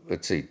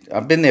 Let's see.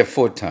 I've been there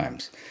 4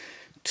 times.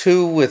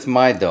 2 with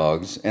my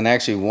dogs, and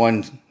actually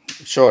 1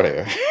 short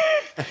hair.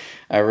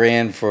 I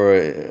ran for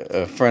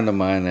a friend of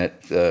mine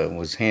that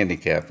was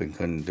handicapped and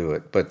couldn't do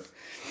it. But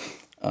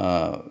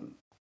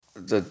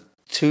the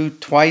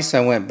twice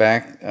I went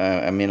back.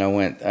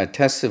 I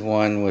tested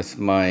one with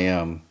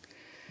my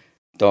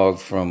dog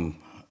from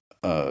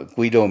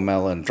Guido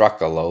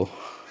Melandracolo,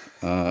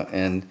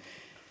 and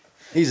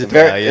he's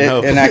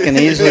Italian. And I can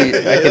easily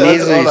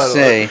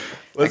say.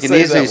 What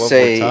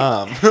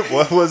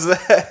was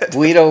that?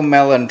 Guido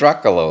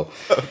Melandracolo.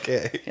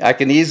 Okay. I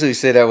can easily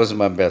say that was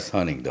my best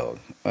hunting dog.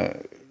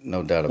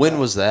 No doubt about it. When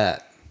was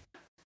that?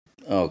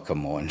 Oh,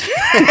 come on.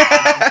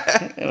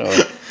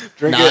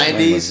 Drink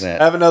 90s?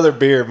 Have another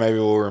beer, maybe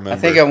we'll remember. I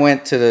think I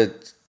went to the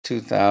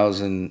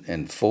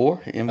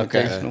 2004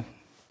 Invitational. Okay.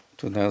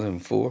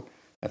 2004,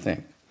 I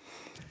think.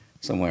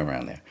 Somewhere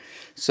around there.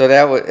 So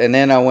that was, and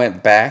then I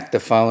went back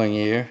the following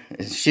year.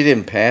 She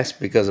didn't pass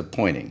because of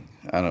pointing.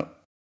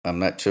 I'm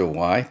not sure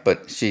why,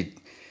 but she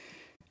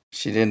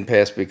didn't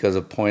pass because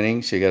of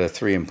pointing. She got a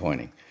 3 in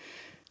pointing.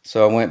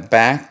 So I went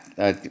back.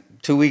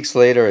 2 weeks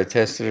later, I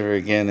tested her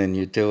again in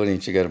utility,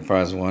 and she got a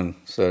prize one.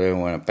 So then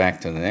I went back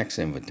to the next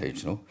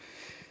invitational.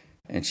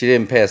 And she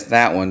didn't pass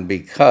that one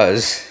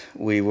because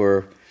we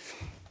were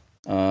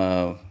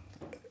sending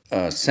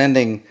on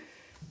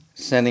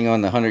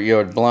the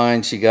 100-yard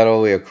blind. She got all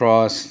the way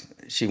across.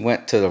 She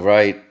went to the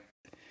right,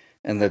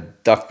 and the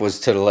duck was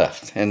to the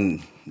left.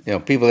 And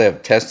people that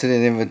have tested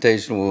an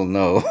invitation will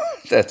know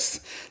that's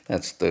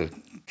the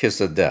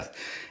kiss of death.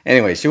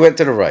 Anyway, she went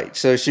to the right.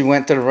 So she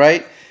went to the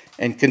right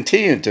and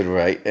continued to the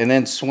right, and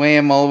then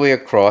swam all the way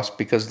across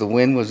because the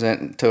wind was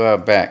to our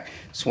back.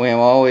 Swam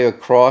all the way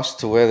across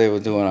to where they were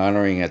doing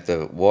honoring at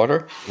the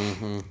water,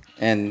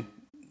 and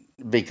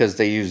because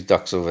they used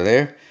ducks over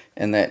there,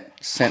 and that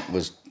scent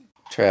was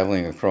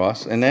traveling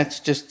across, and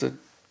that's just the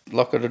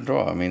luck of the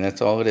draw. I mean,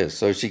 that's all it is.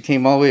 So she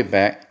came all the way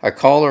back. I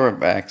called her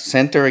back,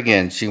 sent her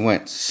again. She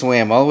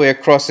swam all the way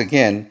across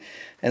again,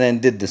 and then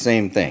did the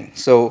same thing.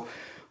 So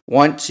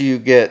once you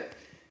get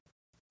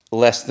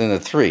less than a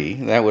 3,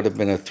 that would have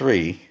been a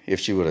 3 if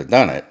she would have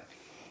done it.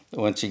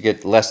 Once you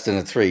get less than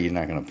a 3, you're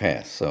not going to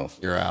pass. So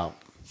You're out.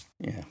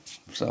 yeah.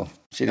 So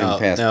she didn't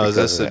pass. Now, is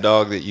because this of a that.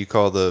 dog that you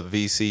call the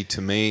VC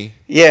to me?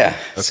 Yeah.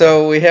 Okay.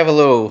 So we have a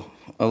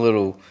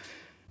little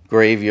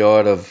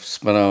graveyard of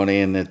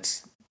Spinoni, and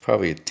it's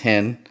probably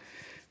 10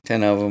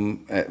 of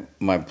them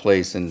at my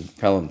place in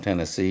Pelham,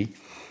 Tennessee.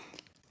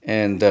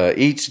 And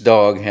each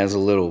dog has a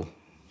little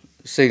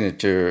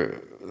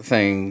signature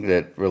thing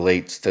that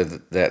relates to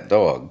that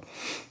dog.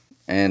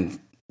 And,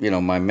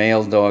 my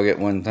male dog at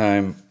one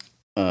time,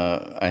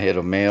 I had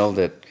a male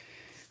that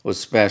was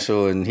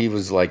special, and he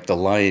was like the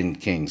Lion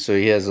King. So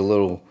he has a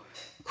little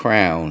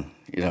crown,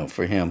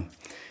 for him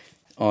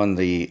on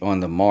the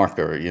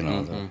marker,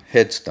 the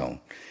headstone.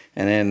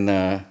 And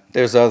then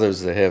there's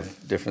others that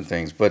have different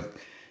things. But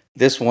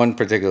this one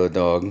particular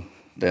dog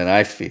that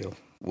I feel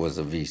was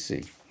a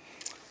VC.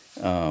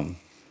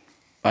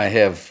 I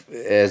have,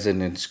 as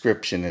an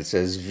inscription, it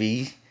says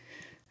V,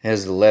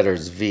 has the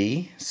letters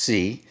V,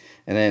 C,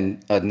 and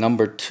then a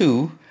number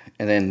 2,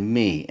 and then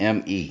me,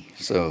 M-E.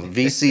 So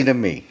VC to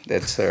me,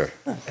 that's her.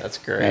 That's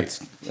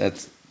great.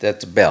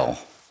 That's Belle.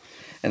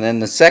 And then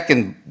the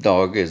second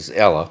dog is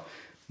Ella,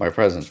 my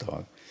present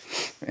dog.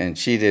 And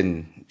she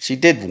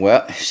did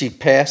well. She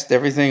passed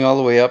everything all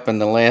the way up,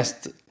 and the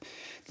last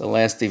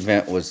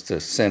event was to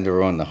send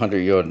her on the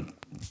 100-yard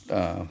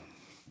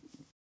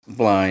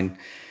blind,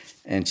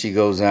 and she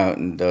goes out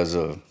and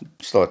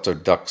starts a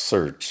duck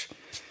search,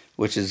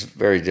 which is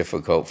very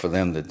difficult for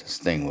them to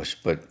distinguish.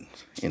 But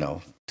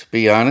to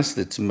be honest,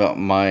 it's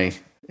my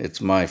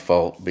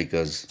fault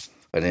because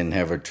I didn't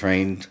have her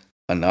trained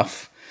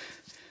enough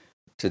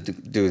to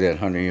do that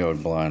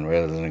 100-yard blind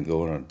rather than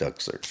go on a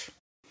duck search.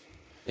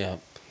 Yeah.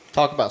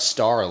 Talk about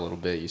Star a little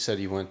bit. You said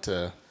you went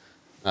to,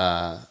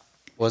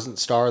 wasn't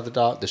Star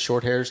the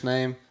short hair's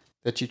name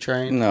that you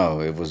trained? No,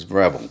 it was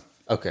Rebel.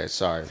 Okay,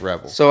 sorry,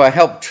 Rebel. So I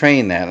helped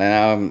train that,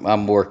 and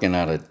I'm working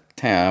out of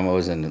town. I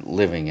wasn't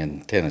living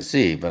in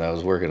Tennessee, but I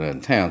was working out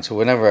of town. So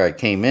whenever I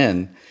came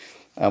in,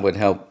 I would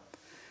help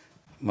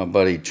my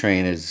buddy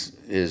train his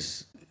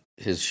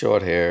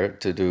short hair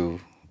to do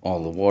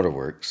all the water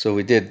work. So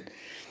we did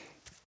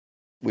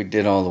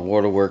all the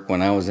water work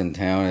when I was in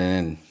town, and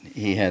then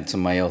he had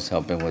somebody else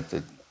helping with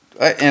the.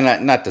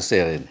 And not to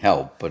say I didn't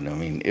help, but I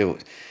mean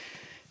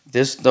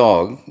this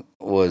dog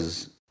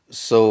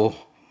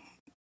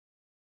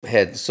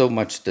had so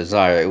much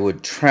desire. It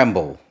would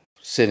tremble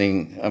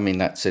sitting. I mean,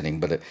 not sitting,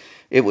 but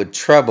it would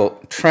tremble.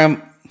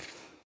 Tremble.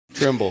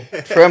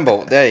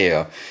 There you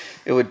go.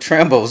 It would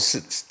tremble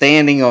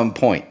standing on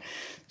point.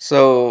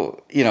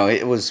 So,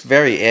 it was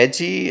very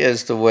edgy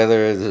as to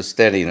whether the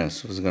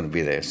steadiness was going to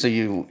be there. So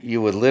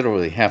you would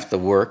literally have to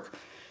work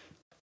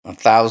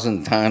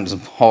 1,000 times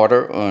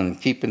harder on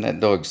keeping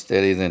that dog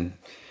steady than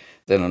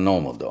a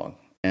normal dog.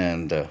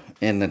 And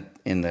in the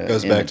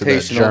Goes back to that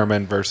invitational-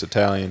 German versus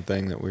Italian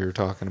thing that we were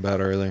talking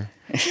about earlier.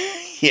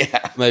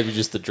 Yeah. Maybe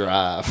just the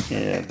drive.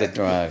 Yeah, the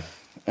drive.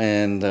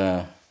 And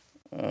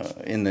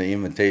in the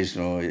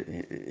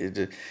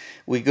invitational,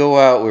 we go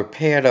out, we're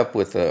paired up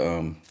with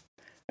a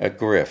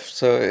griff.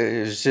 So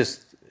it was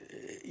just,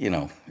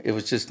 it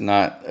was just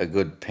not a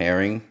good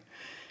pairing.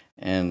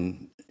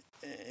 And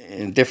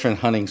in different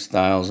hunting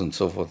styles and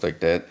so forth like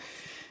that.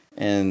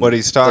 And What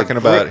he's talking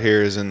the about grip-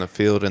 here is in the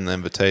field and the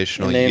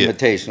invitational. in the you get,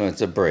 invitational,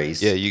 it's a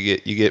brace. yeah,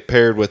 you get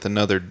paired with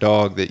another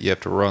dog that you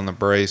have to run the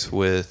brace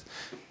with,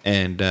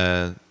 and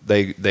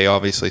they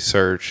obviously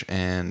search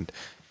and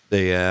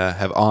they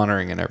have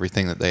honoring and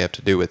everything that they have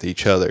to do with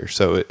each other.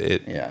 So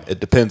it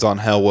depends on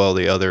how well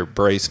the other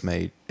brace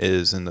mate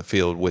is in the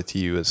field with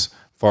you as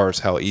far as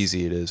how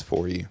easy it is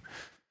for you.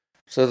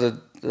 So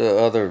the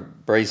other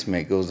brace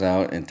mate goes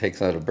out and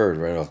takes out a bird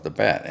right off the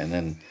bat, and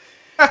then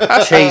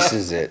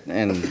chases it,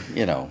 and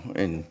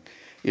and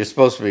you're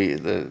supposed to be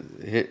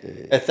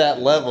At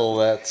that level,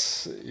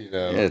 that's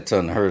it's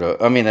unheard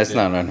of. I mean, that's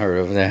not unheard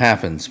of. That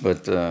happens,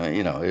 but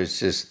it's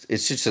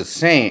just a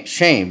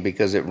shame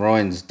because it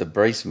ruins the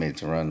brace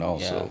mate's run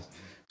also. Yeah.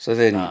 So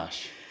then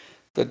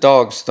the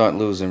dogs start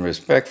losing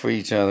respect for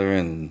each other,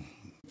 and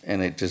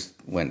it just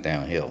went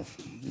downhill.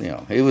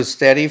 He was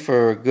steady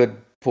for a good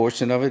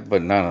portion of it,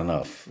 but not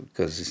enough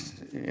because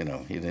he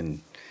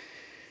didn't.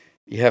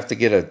 You have to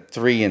get a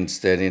 3 in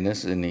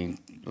steadiness, and he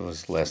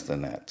was less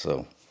than that,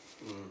 so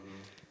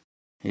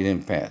he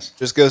didn't pass.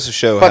 Just goes to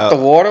show But how. the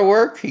water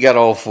work, he got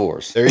all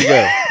 4s. There you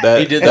go.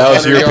 That, he did that the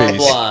was your 100-yard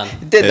piece. blind.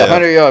 He did the Yeah.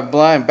 100-yard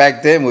blind.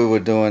 Back then, we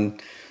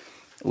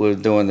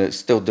were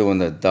still doing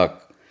the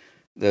duck,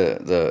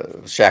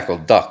 the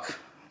shackled duck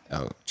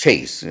Oh.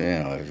 chase.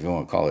 If you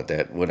want to call it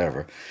that,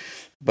 whatever.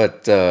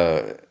 But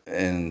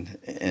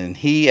and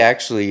he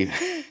actually,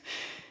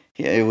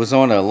 it was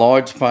on a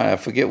large pond. I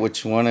forget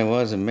which one it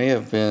was. It may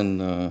have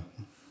been,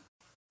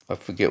 I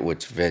forget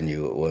which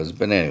venue it was.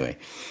 But anyway,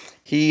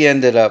 he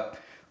ended up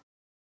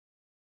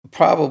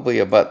probably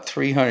about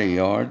 300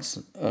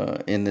 yards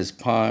in this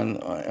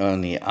pond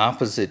on the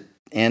opposite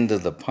end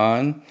of the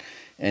pond.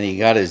 And he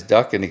got his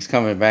duck, and he's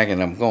coming back,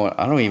 and I'm going,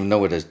 I don't even know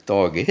where this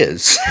dog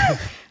is.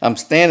 I'm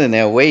standing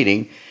there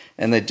waiting,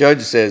 and the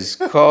judge says,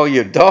 call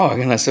your dog.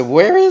 And I said,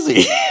 where is he?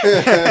 He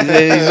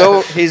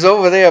said, he's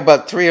over there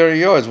about 300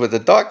 yards with a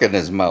duck in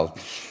his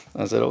mouth.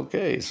 I said,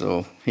 okay.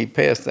 So he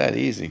passed that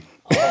easy.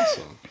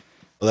 Awesome.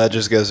 Well, that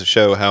just goes to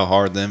show how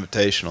hard the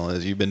invitational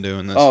is. You've been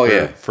doing this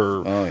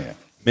for Oh, yeah.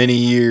 many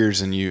years,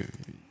 and you've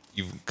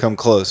come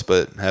close,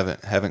 but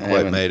haven't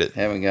quite made it.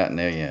 Haven't gotten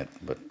there yet,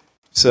 but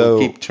So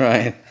we'll keep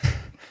trying.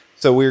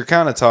 So we were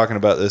kind of talking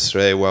about this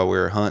today while we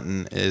were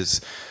hunting.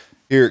 Is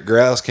here at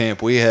Grouse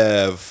Camp we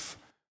have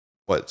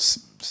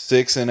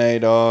 6 NA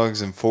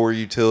dogs and 4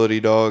 utility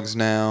dogs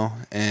now,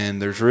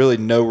 and there's really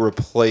no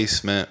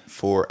replacement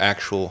for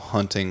actual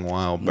hunting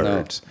wild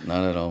birds.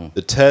 No, not at all.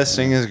 The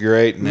testing is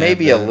great. and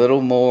Maybe a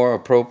little more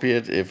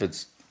appropriate if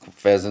it's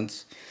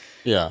pheasants.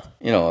 Yeah.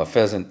 A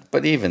pheasant,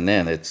 but even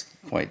then, it's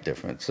quite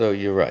different. So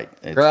you're right.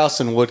 Grouse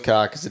and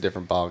woodcock is a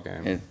different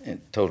ballgame.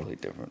 It's totally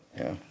different.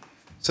 Yeah.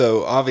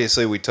 So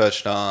obviously we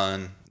touched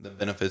on the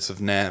benefits of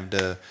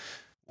NAVDA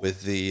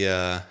with the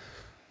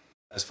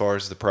as far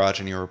as the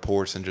progeny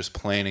reports and just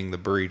planning the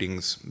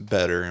breedings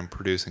better and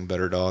producing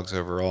better dogs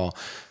overall.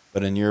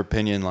 But in your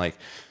opinion,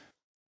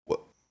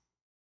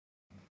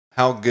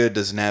 how good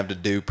does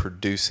NAVDA do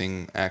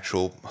producing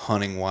actual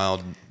hunting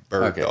wild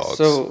bird dogs?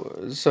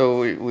 So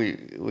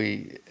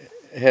we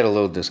had a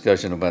little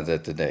discussion about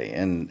that today,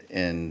 and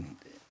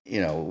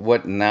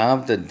what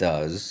NAVDA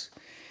does,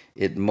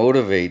 it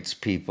motivates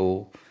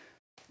people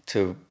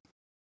to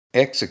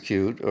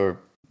execute or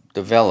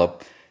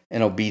develop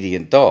an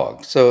obedient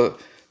dog. So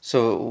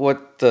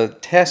what the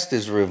test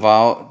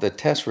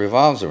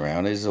revolves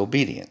around is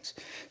obedience.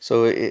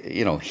 So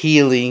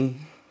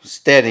healing,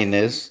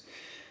 steadiness,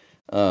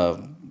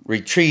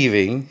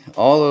 retrieving,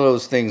 all of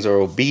those things are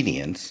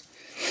obedience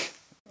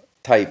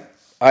type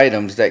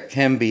items that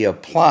can be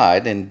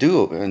applied and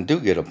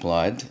do get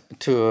applied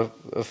to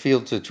a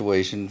field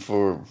situation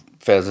for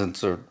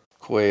pheasants or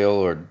quail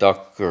or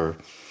duck or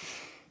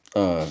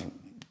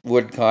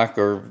woodcock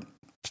or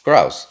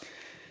grouse.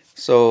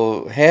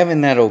 So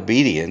having that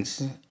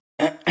obedience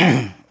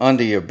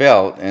under your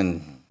belt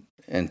and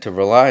to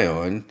rely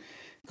on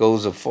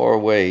goes a far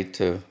way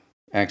to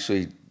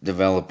actually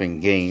developing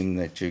game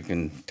that you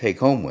can take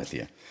home with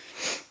you.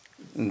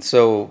 And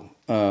so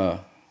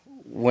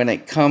when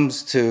it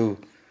comes to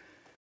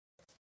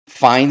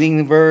finding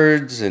the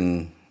birds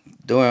and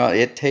doing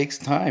it takes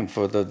time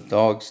for the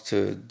dogs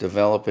to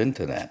develop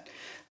into that.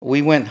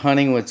 We went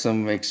hunting with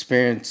some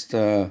experienced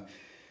in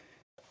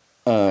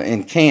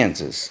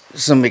Kansas,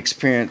 some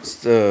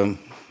experienced I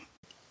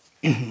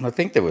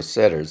think they were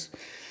setters,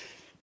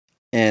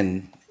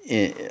 and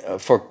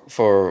for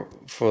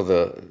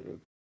the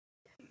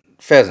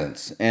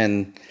pheasants,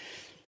 and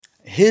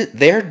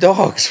their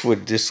dogs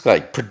would just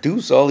like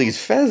produce all these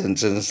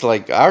pheasants, and it's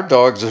like our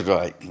dogs are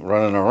like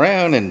running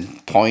around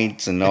and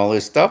points and all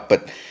this stuff,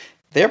 but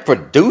they're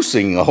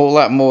producing a whole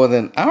lot more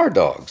than our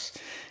dogs.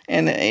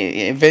 And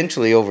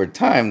eventually, over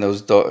time,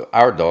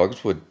 our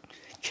dogs would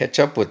catch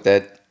up with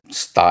that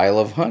style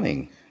of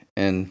hunting,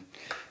 and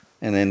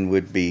then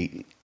would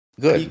be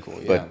good.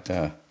 Equal,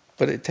 yeah.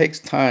 But it takes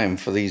time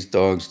for these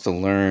dogs to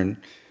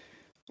learn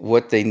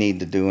what they need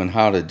to do and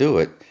how to do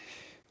it.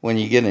 When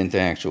you get into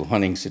actual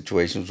hunting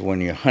situations,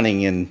 when you're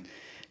hunting in,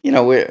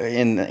 we're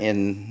in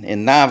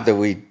NAVHDA,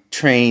 we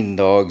train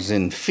dogs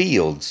in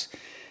fields,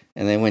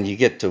 and then when you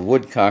get to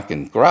woodcock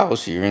and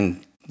grouse, you're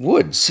in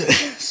woods.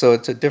 So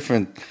it's a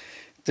different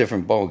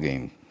ball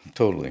game,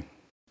 totally.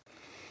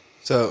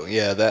 So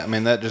yeah,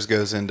 that just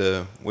goes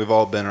into, we've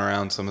all been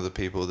around some of the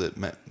people that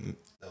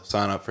they'll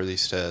sign up for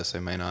these tests. They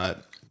may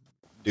not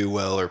do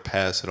well or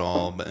pass at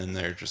all, and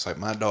they're just like,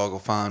 my dog will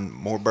find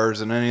more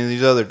birds than any of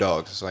these other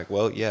dogs. It's like,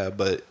 well, yeah,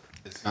 but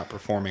it's not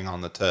performing on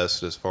the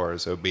test as far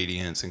as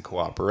obedience and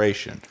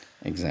cooperation.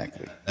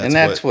 Exactly. And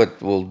that's what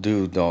will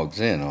do dogs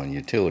in on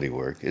utility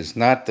work. It's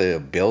not the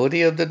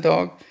ability of the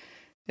dog,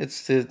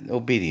 it's the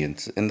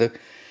obedience and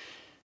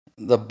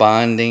the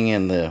bonding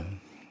and the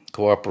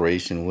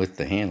cooperation with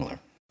the handler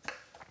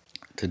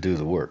to do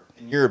the work.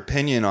 In your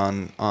opinion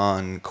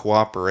on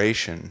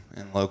cooperation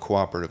and low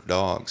cooperative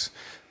dogs,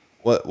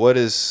 what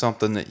is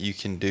something that you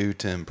can do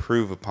to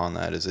improve upon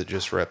that? Is it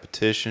just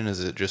repetition?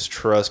 Is it just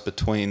trust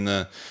between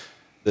the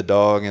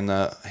dog and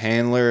the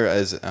handler?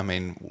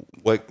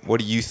 What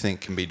do you think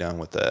can be done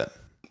with that?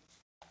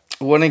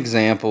 One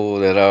example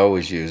that I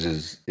always use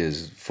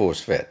is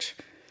force fetch.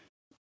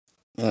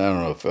 I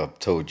don't know if I've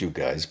told you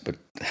guys, but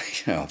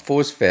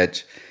force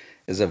fetch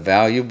is a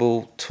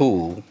valuable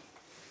tool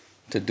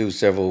to do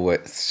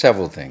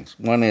several things.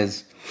 One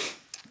is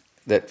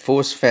that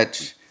force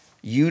fetch,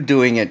 you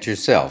doing it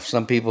yourself.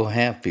 Some people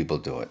have people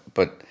do it,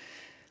 but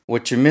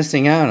what you're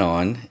missing out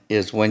on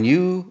is when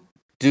you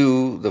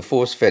do the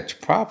force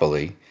fetch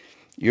properly,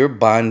 you're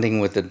bonding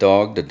with the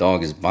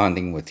dog is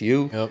bonding with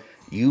you. Yep.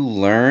 You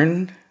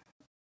learn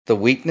the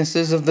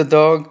weaknesses of the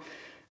dog,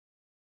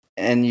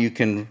 and you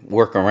can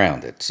work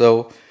around it.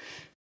 So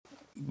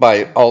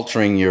by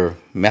altering your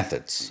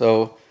methods.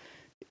 So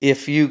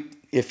if you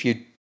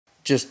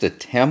just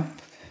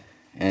attempt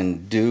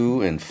and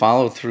do and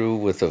follow through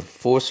with a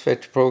force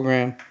fetch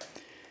program,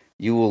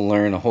 you will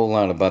learn a whole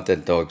lot about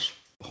that dog's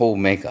whole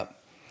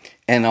makeup.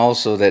 And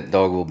also that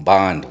dog will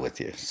bond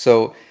with you.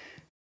 So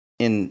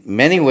in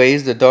many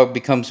ways, the dog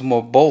becomes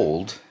more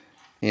bold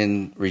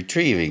in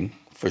retrieving,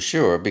 for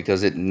sure,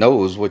 because it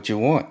knows what you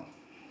want.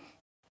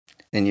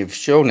 And you've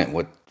shown it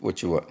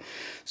what you want.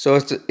 So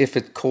if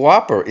it's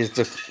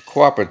a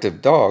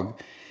cooperative dog,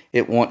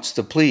 it wants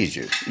to please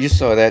you. You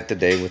saw that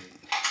today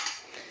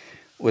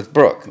with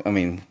Brooke. I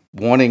mean,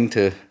 wanting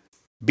to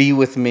be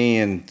with me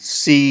and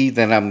see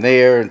that I'm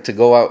there and to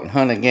go out and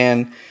hunt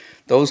again.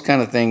 Those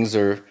kind of things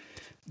are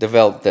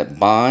developed that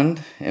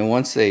bond. And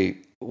once they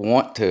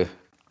want to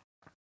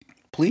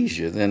please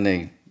you, then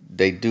they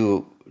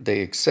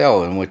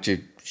excel in what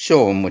you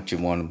show them what you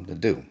want them to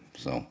do.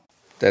 So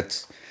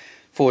that's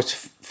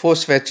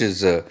force fetch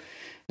is an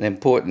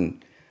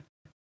important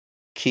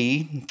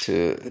key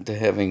to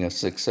having a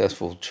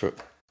successful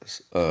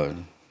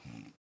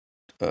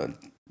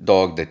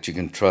dog that you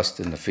can trust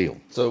in the field.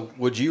 So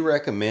would you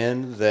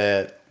recommend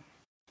that,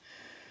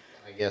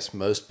 I guess,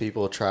 most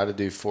people try to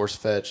do force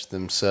fetch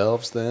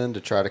themselves then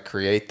to try to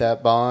create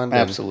that bond?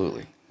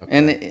 Absolutely.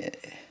 Okay.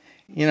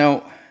 And,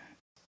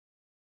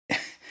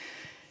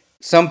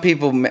 some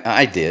people,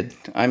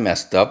 I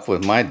messed up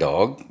with my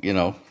dog,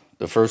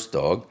 the first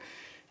dog,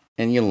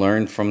 and you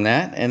learn from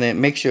that, and it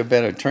makes you a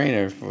better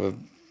trainer for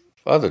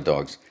other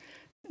dogs.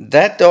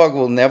 That dog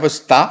will never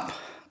stop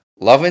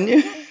loving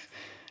you,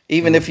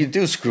 even if you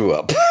do screw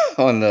up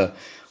on the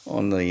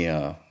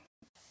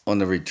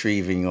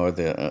retrieving or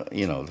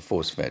the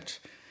force fetch.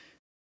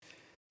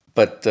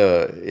 But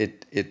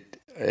it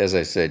as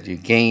I said, you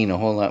gain a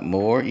whole lot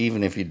more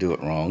even if you do it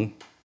wrong,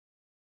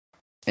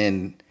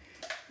 and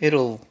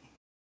it'll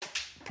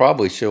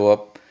probably show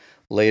up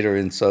later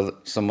in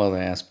some other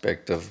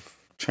aspect of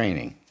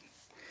training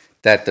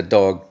that the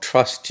dog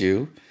trusts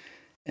you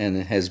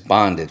and has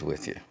bonded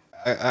with you.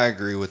 I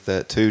agree with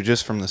that too,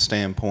 just from the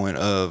standpoint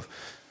of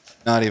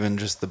not even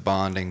just the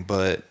bonding,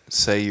 but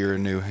say you're a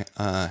new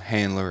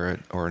handler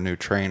or a new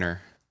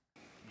trainer,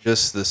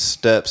 just the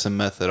steps and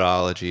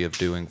methodology of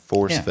doing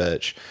force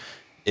fetch,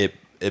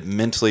 it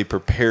mentally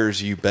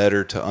prepares you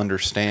better to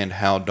understand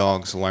how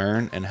dogs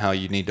learn and how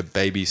you need to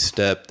baby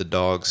step the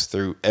dogs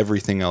through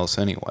everything else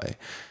anyway.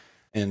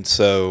 And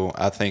so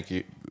I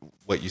think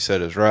what you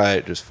said is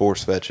right. Just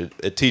force fetch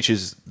it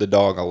teaches the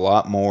dog a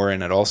lot more,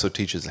 and it also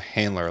teaches the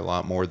handler a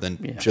lot more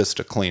than just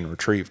a clean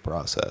retrieve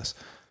process.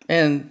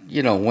 And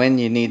when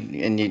you need,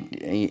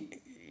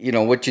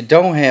 and what you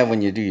don't have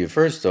when you do your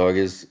first dog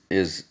is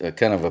a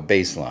kind of a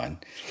baseline.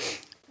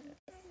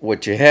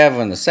 what you have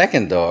on the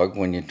second dog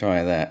when you try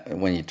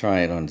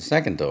it on the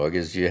second dog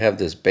is you have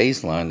this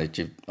baseline that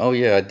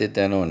I did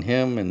that on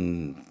him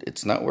and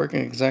it's not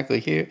working exactly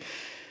here,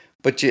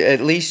 but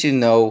at least you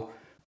know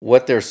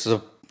what they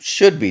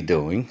should be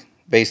doing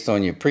based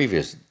on your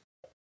previous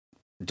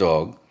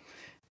dog,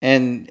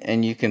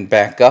 and you can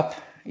back up.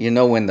 You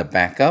know when to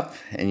back up,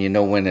 and you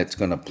know when it's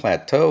going to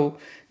plateau,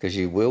 because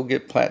you will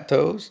get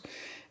plateaus,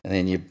 and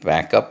then you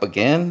back up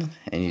again,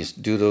 and you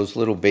do those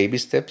little baby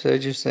steps,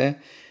 as you said,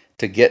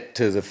 to get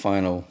to the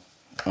final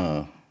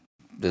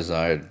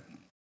desired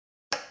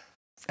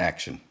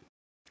action.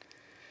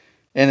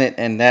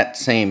 And that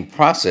same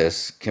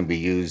process can be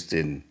used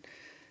in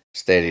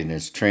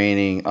steadiness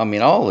training. I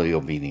mean, all of the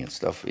obedience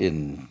stuff,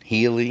 in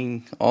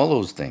healing, all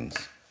those things.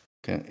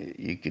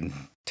 You can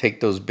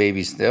take those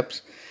baby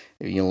steps.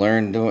 If you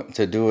learn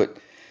to do it,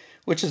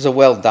 which is a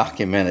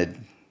well-documented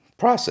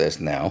process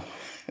now,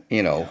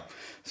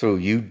 through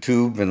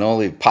YouTube and all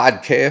the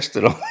podcasts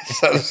and all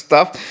this other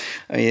stuff.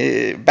 I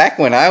mean, back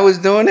when I was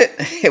doing it,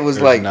 it was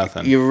like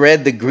nothing. You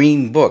read the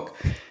Green Book.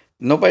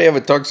 Nobody ever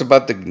talks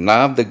about the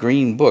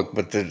Green Book,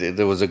 but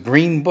there was a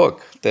Green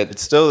Book that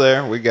it's still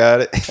there. We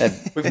got it.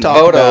 We've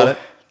talked about it.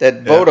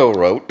 That Bodo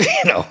wrote,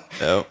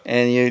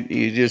 and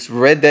you just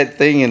read that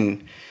thing,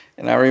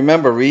 and I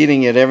remember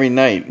reading it every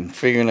night and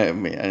figuring out,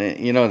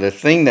 the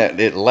thing that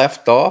it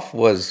left off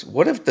was,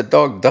 what if the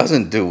dog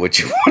doesn't do what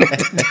you want it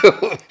to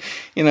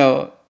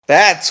do?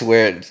 That's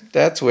where it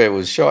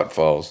was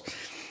shortfalls.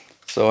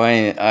 So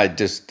I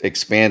just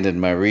expanded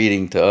my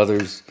reading to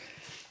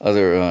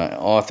other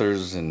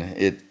authors, and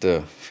it,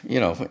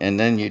 and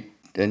then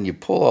you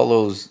pull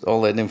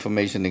all that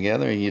information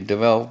together and you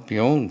develop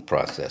your own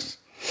process.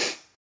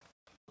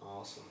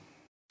 Awesome.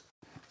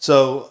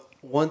 So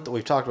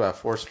we've talked about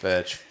force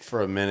fetch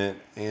for a minute,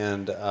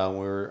 and we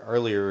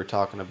were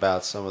talking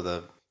about some of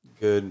the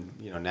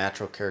good,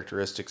 natural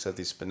characteristics of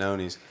these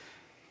Spinonis.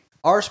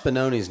 Are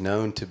Spinonis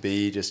known to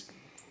be just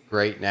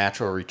great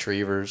natural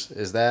retrievers?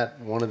 Is that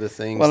one of the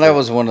things? Well, that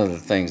was one of the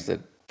things that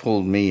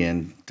pulled me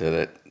into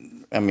that.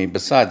 I mean,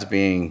 besides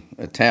being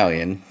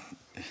Italian,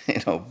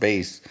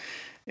 based,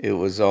 it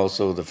was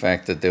also the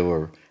fact that they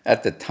were,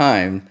 at the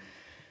time,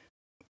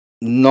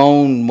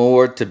 known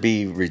more to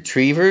be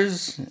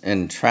retrievers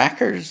and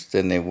trackers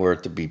than they were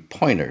to be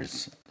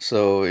pointers.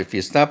 So if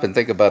you stop and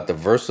think about the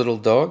versatile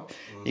dog,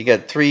 you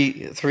got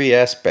three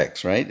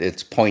aspects, right?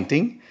 It's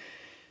pointing,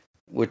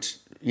 which,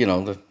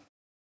 the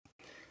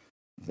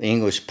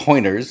English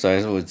pointers,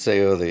 I would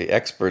say, are the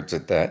experts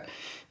at that.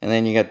 And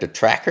then you got the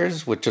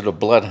trackers, which are the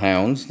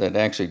bloodhounds that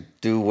actually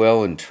do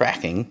well in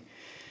tracking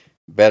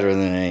better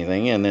than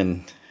anything.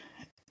 And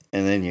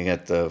then you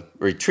got the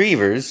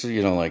retrievers,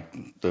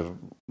 like the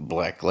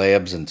black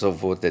labs and so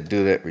forth that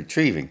do that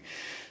retrieving.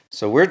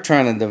 So we're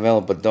trying to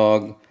develop a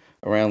dog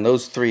around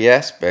those three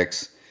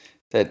aspects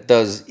that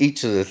does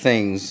each of the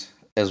things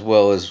as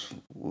well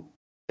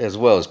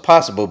as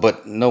possible,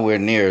 but nowhere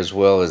near as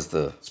well as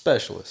the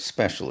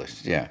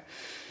specialist. Yeah.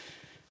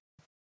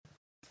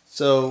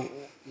 So,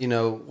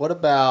 what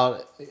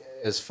about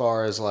as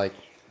far as like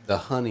the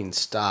hunting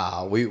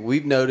style?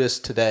 We've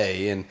noticed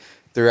today and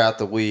throughout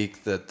the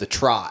week that the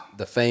trot,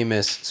 the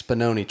famous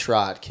Spinoni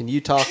trot. Can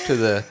you talk to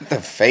the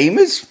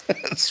famous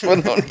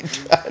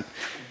Spinoni trot?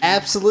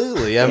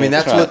 Absolutely. I mean,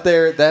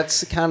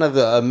 that's kind of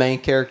a main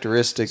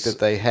characteristic that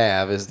they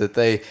have, is that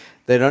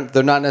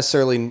they're not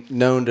necessarily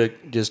known to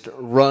just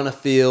run a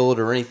field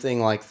or anything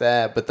like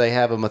that, but they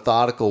have a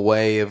methodical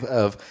way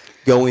of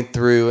going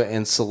through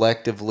and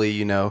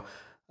selectively,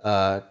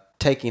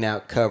 taking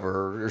out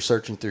cover or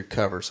searching through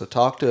cover. So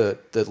talk to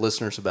the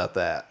listeners about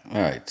that.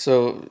 All right.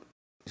 So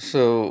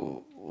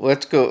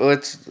let's go.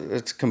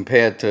 Let's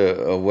compare it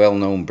to a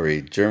well-known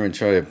breed, German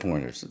Shorthair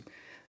Pointers.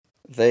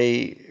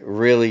 They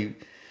really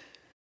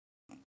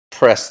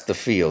press the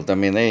field. I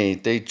mean,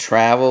 they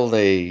travel.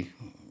 They're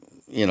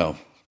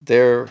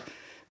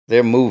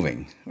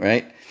moving,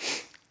 right?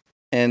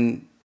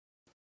 And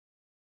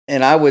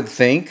I would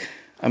think.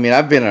 I mean,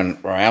 I've been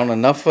around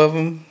enough of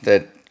them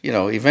that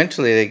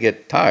eventually they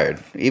get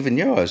tired. Even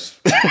yours.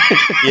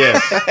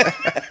 Yes.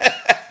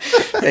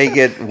 They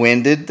get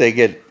winded. They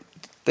get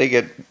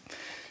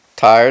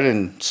tired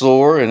and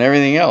sore and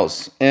everything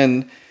else,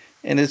 and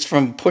it's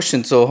from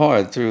pushing so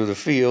hard through the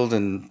field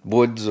and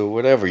woods or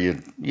whatever you're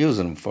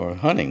using them for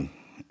hunting.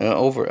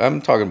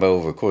 I'm talking about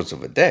over the course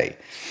of a day.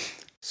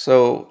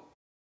 So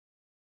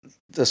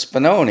the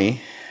Spinoni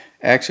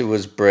actually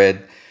was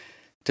bred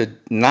to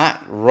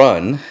not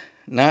run,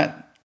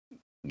 not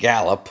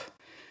gallop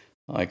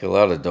like a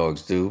lot of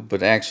dogs do,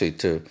 but actually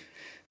to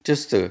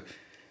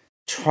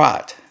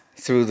trot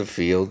through the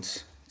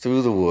fields,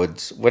 through the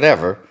woods,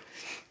 whatever,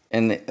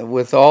 and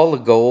with all the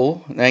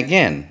goal. And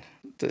again,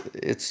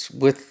 it's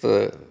with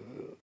the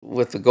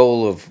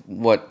goal of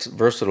what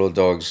versatile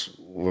dogs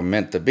were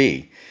meant to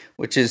be,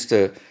 which is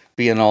to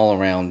be an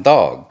all-around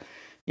dog.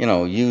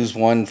 Use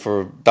one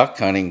for duck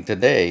hunting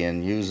today,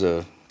 and use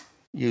the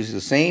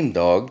same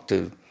dog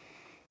to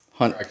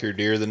track your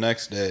deer the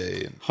next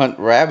day. hunt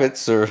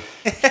rabbits or,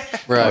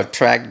 or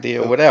track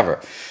deer, whatever.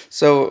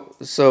 So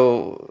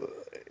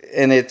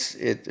and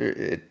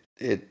it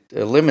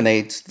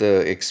eliminates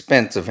the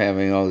expense of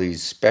having all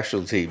these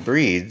specialty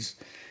breeds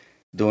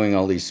doing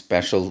all these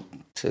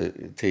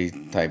specialty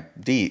type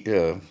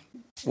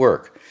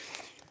work.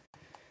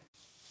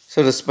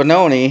 So the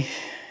Spinoni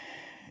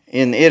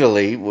in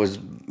Italy was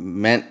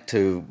meant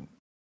to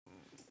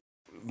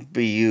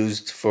be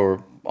used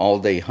for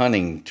all-day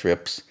hunting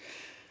trips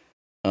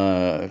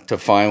to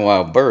find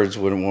wild birds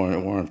when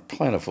weren't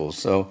plentiful.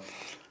 So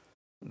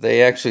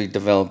they actually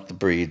developed the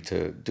breed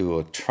to do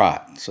a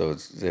trot. So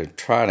they're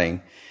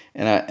trotting,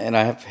 and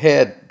I have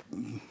had,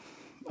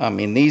 I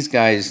mean, these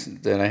guys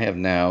that I have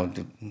now,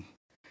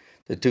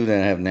 the two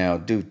that I have now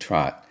do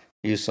trot.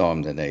 You saw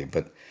them today,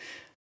 but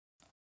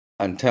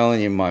I'm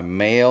telling you, my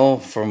male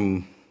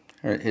from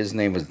his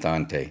name was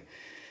Dante.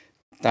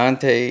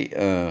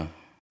 Dante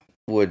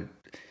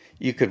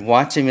you could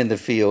watch him in the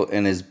field,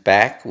 and his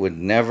back would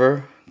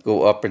never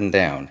go up and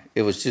down.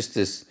 It was just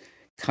this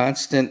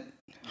constant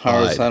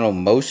horizontal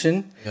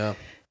motion, and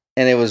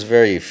it was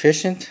very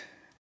efficient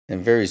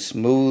and very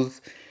smooth,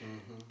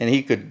 and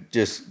he could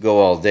just go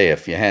all day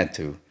if you had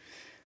to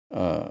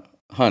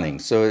hunting.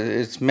 So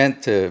it's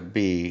meant to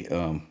be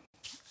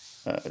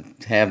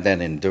have that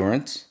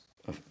endurance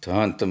to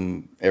hunt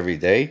them every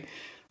day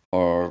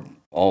or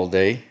all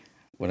day,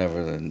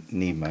 whatever the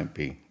need might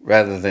be,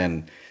 rather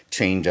than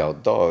change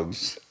out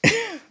dogs.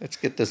 Let's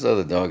get this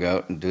other dog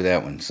out and do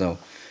that one. So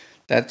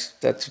that's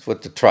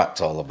what the trot's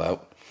all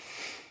about.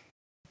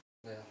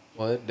 Yeah.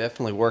 Well, it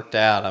definitely worked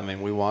out. I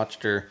mean, we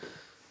watched her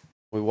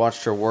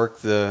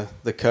work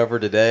the cover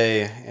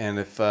today, and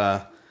if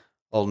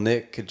old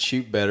Nick could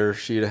shoot better,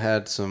 she'd have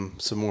had some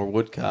more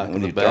woodcock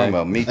in the Talking bag.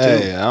 about me too.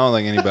 Hey, I don't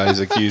think anybody's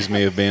accused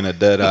me of being a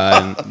dead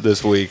eye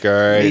this week. All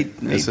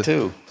right, Me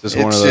too. Just It's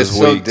one of those just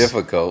so weeks.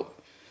 difficult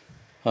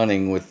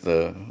hunting with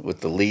the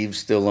leaves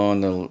still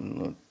on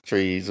the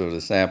trees or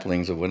the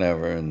saplings or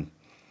whatever, and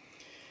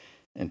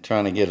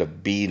trying to get a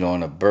bead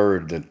on a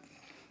bird that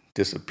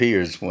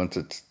disappears once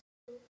it's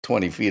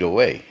 20 feet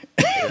away.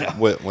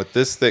 With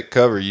this thick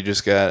cover, you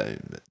just you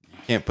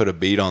can't put a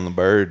bead on the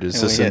bird.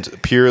 It's And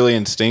just purely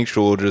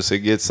instinctual. Just it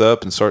gets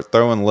up and start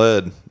throwing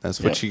lead.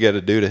 That's what you got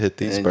to do to hit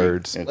these And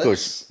birds. of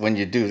course, when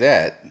you do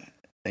that,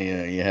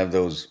 you have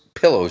those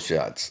pillow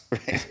shots.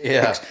 Right?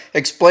 Yeah.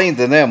 Explain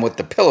to them what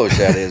the pillow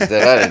shot is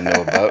that I didn't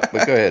know about.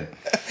 But go ahead.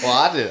 Well,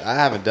 I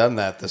haven't done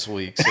that this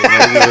week, so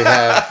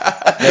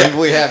maybe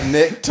we have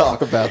Nick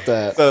talk about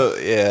that. So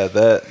yeah,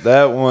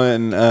 that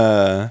one,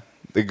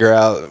 the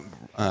grouse.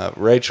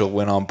 Rachel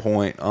went on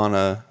point on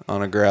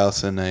a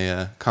grouse in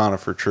a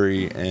conifer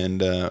tree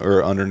and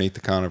or underneath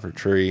the conifer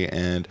tree,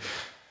 and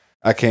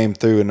I came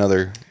through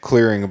another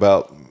clearing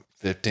about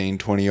 15,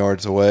 20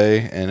 yards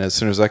away, and as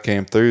soon as I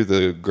came through,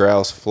 the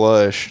grouse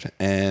flushed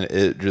and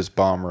it just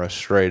bomb rushed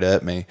straight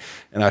at me,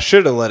 and I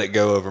should have let it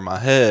go over my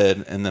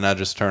head, and then I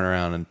just turn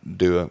around and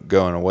do a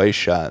going away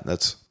shot.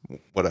 That's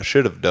what I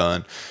should have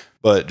done,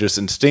 but just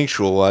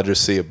instinctual, I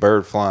just see a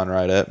bird flying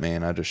right at me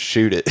and I just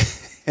shoot it.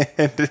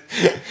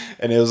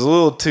 And it was a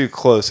little too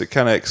close. It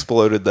kind of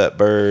exploded that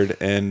bird,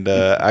 and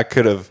I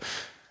could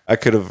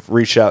have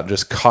reached out and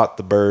just caught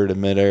the bird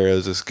in midair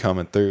as it's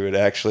coming through. It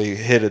actually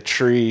hit a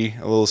tree,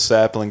 a little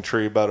sapling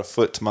tree about a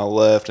foot to my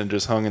left, and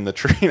just hung in the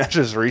tree. And I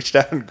just reached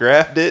out and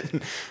grabbed it,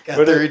 and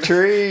got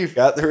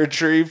the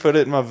retrieve, put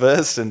it in my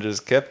vest, and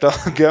just kept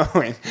on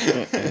going.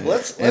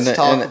 Let's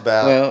talk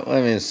about. Well,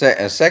 I mean,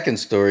 a second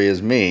story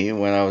is me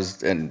when I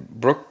was in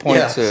Brook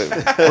Point's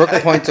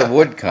a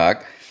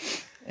woodcock.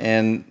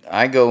 And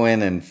I go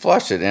in and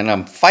flush it, and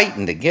I'm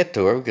fighting to get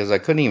to her because I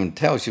couldn't even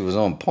tell she was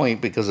on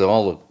point because of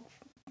all the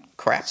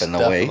crap in the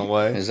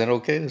way. Is that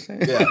okay to say?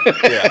 Yeah.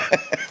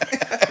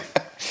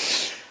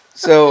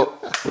 So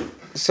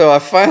I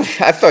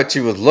thought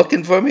she was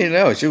looking for me.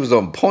 No, she was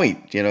on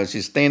point. You know,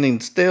 she's standing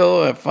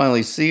still. I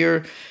finally see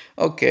her.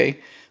 Okay,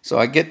 so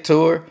I get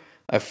to her.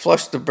 I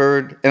flush the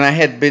bird, and I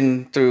had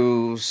been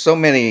through so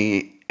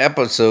many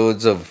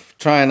episodes of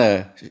trying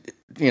to,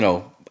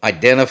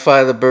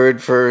 identify the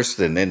bird first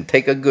and then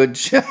take a good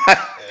shot,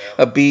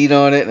 a bead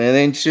on it, and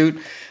then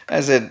shoot. I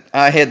said,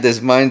 I had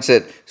this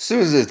mindset, as soon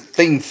as this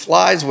thing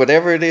flies,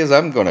 whatever it is,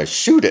 I'm going to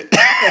shoot it.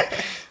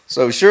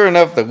 So sure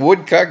enough, the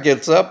woodcock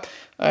gets up,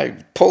 I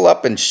pull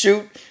up and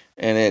shoot,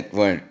 and it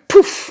went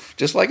poof,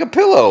 just like a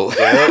pillow.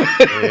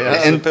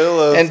 And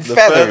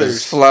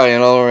feathers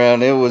flying all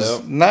around. It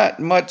was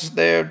not much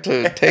there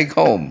to take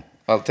home,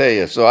 I'll tell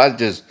you. So I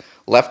just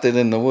left it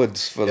in the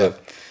woods for the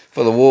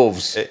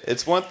wolves.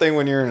 It's one thing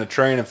when you're in a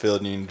training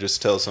field and you can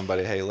just tell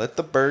somebody, hey, let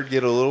the bird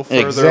get a little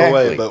further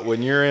away. But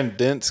when you're in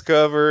dense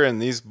cover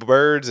and these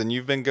birds and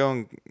you've been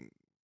going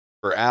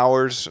for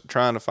hours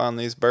trying to find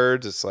these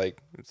birds, it's like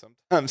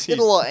sometimes you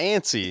get a little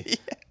antsy. Yeah.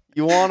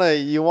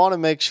 You wanna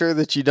make sure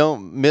that you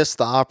don't miss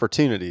the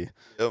opportunity.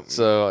 Yep.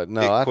 So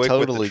no, I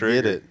totally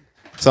get it.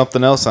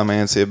 Something else I'm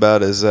antsy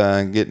about is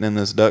getting in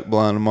this duck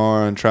blind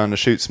tomorrow and trying to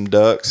shoot some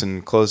ducks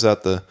and close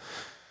out the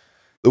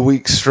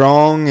week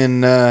strong,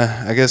 and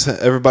I guess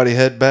everybody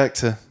head back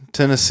to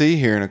Tennessee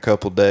here in a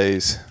couple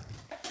days.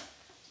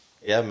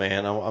 Yeah,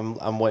 man.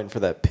 I'm waiting for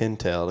that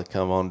pintail to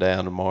come on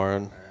down tomorrow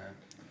and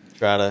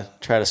try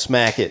to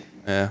smack it.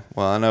 Yeah,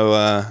 well, I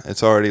know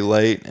it's already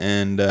late,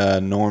 and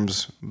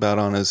Norm's about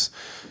on his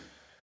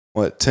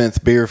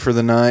 10th beer for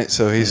the night,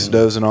 so he's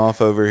dozing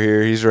off over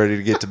here. He's ready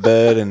to get to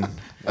bed, and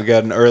I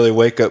got an early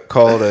wake-up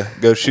call to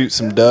go shoot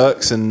some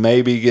ducks and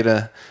maybe get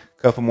a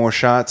couple more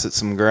shots at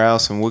some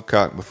grouse and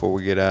woodcock before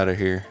we get out of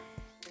here.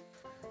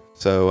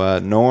 So,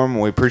 Norm,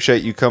 we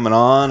appreciate you coming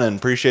on and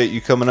appreciate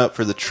you coming up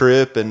for the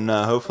trip, and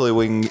hopefully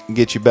we can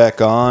get you back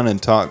on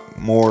and talk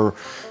more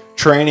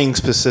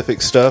training-specific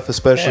stuff,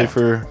 especially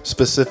for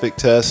specific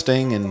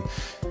testing, and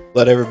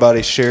let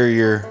everybody share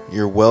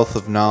your wealth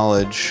of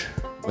knowledge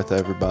with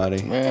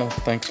everybody. Well,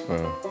 thanks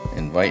for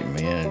inviting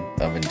me, and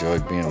I've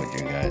enjoyed being with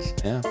you guys.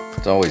 Yeah.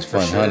 It's always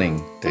fun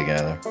hunting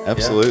together.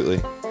 Absolutely.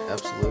 Yeah,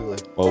 absolutely.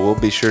 Well, we'll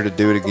be sure to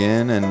do it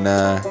again, and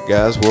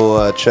guys,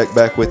 we'll check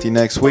back with you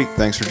next week.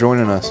 Thanks for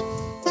joining us.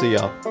 See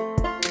y'all.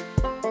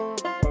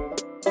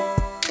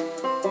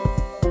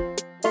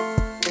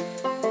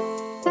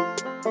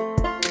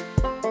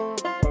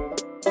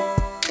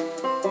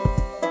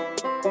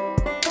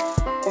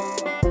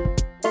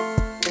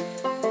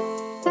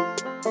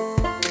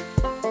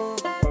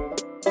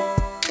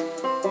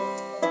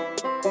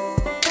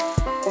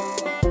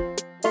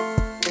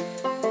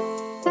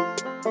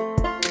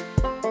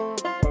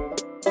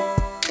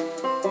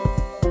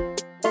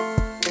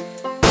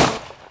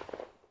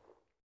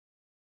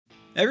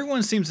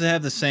 Everyone seems to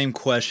have the same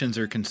questions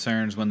or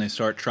concerns when they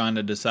start trying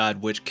to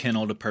decide which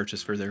kennel to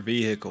purchase for their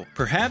vehicle.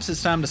 Perhaps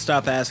it's time to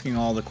stop asking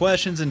all the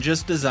questions and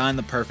just design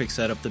the perfect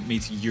setup that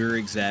meets your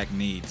exact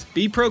needs.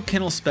 B-Pro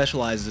Kennel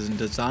specializes in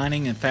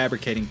designing and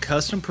fabricating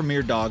custom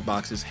Premier dog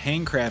boxes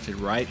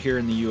handcrafted right here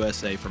in the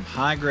USA from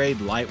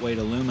high-grade, lightweight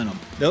aluminum.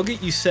 They'll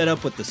get you set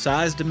up with the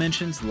size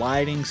dimensions,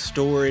 lighting,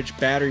 storage,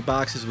 battery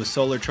boxes with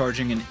solar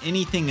charging, and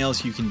anything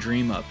else you can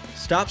dream of.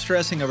 Stop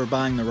stressing over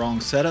buying the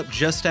wrong setup,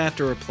 just have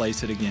to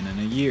replace it again in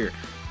a year.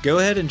 Go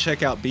ahead and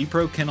check out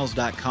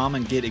bprokennels.com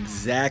and get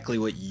exactly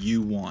what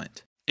you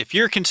want. If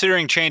you're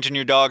considering changing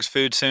your dog's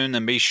food soon,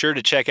 then be sure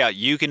to check out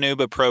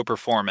Eukanuba Pro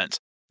Performance.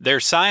 Their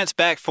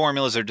science-backed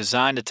formulas are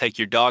designed to take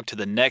your dog to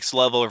the next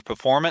level of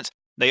performance.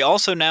 They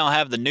also now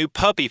have the new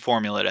puppy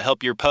formula to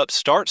help your pup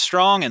start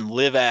strong and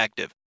live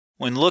active.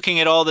 When looking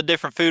at all the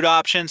different food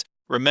options,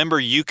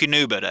 remember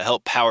Eukanuba to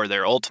help power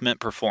their ultimate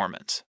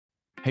performance.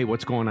 Hey,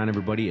 what's going on,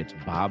 everybody? It's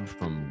Bob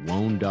from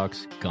Lone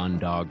Ducks Gun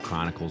Dog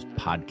Chronicles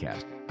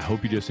podcast. I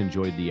hope you just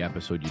enjoyed the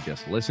episode you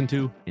just listened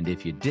to. And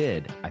if you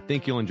did, I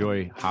think you'll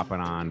enjoy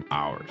hopping on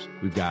ours.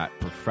 We've got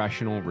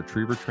professional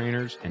retriever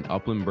trainers and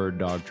upland bird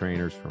dog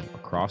trainers from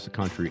across the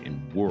country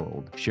and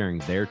world sharing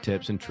their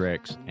tips and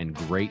tricks and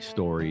great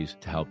stories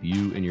to help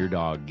you and your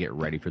dog get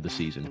ready for the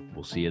season.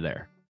 We'll see you there.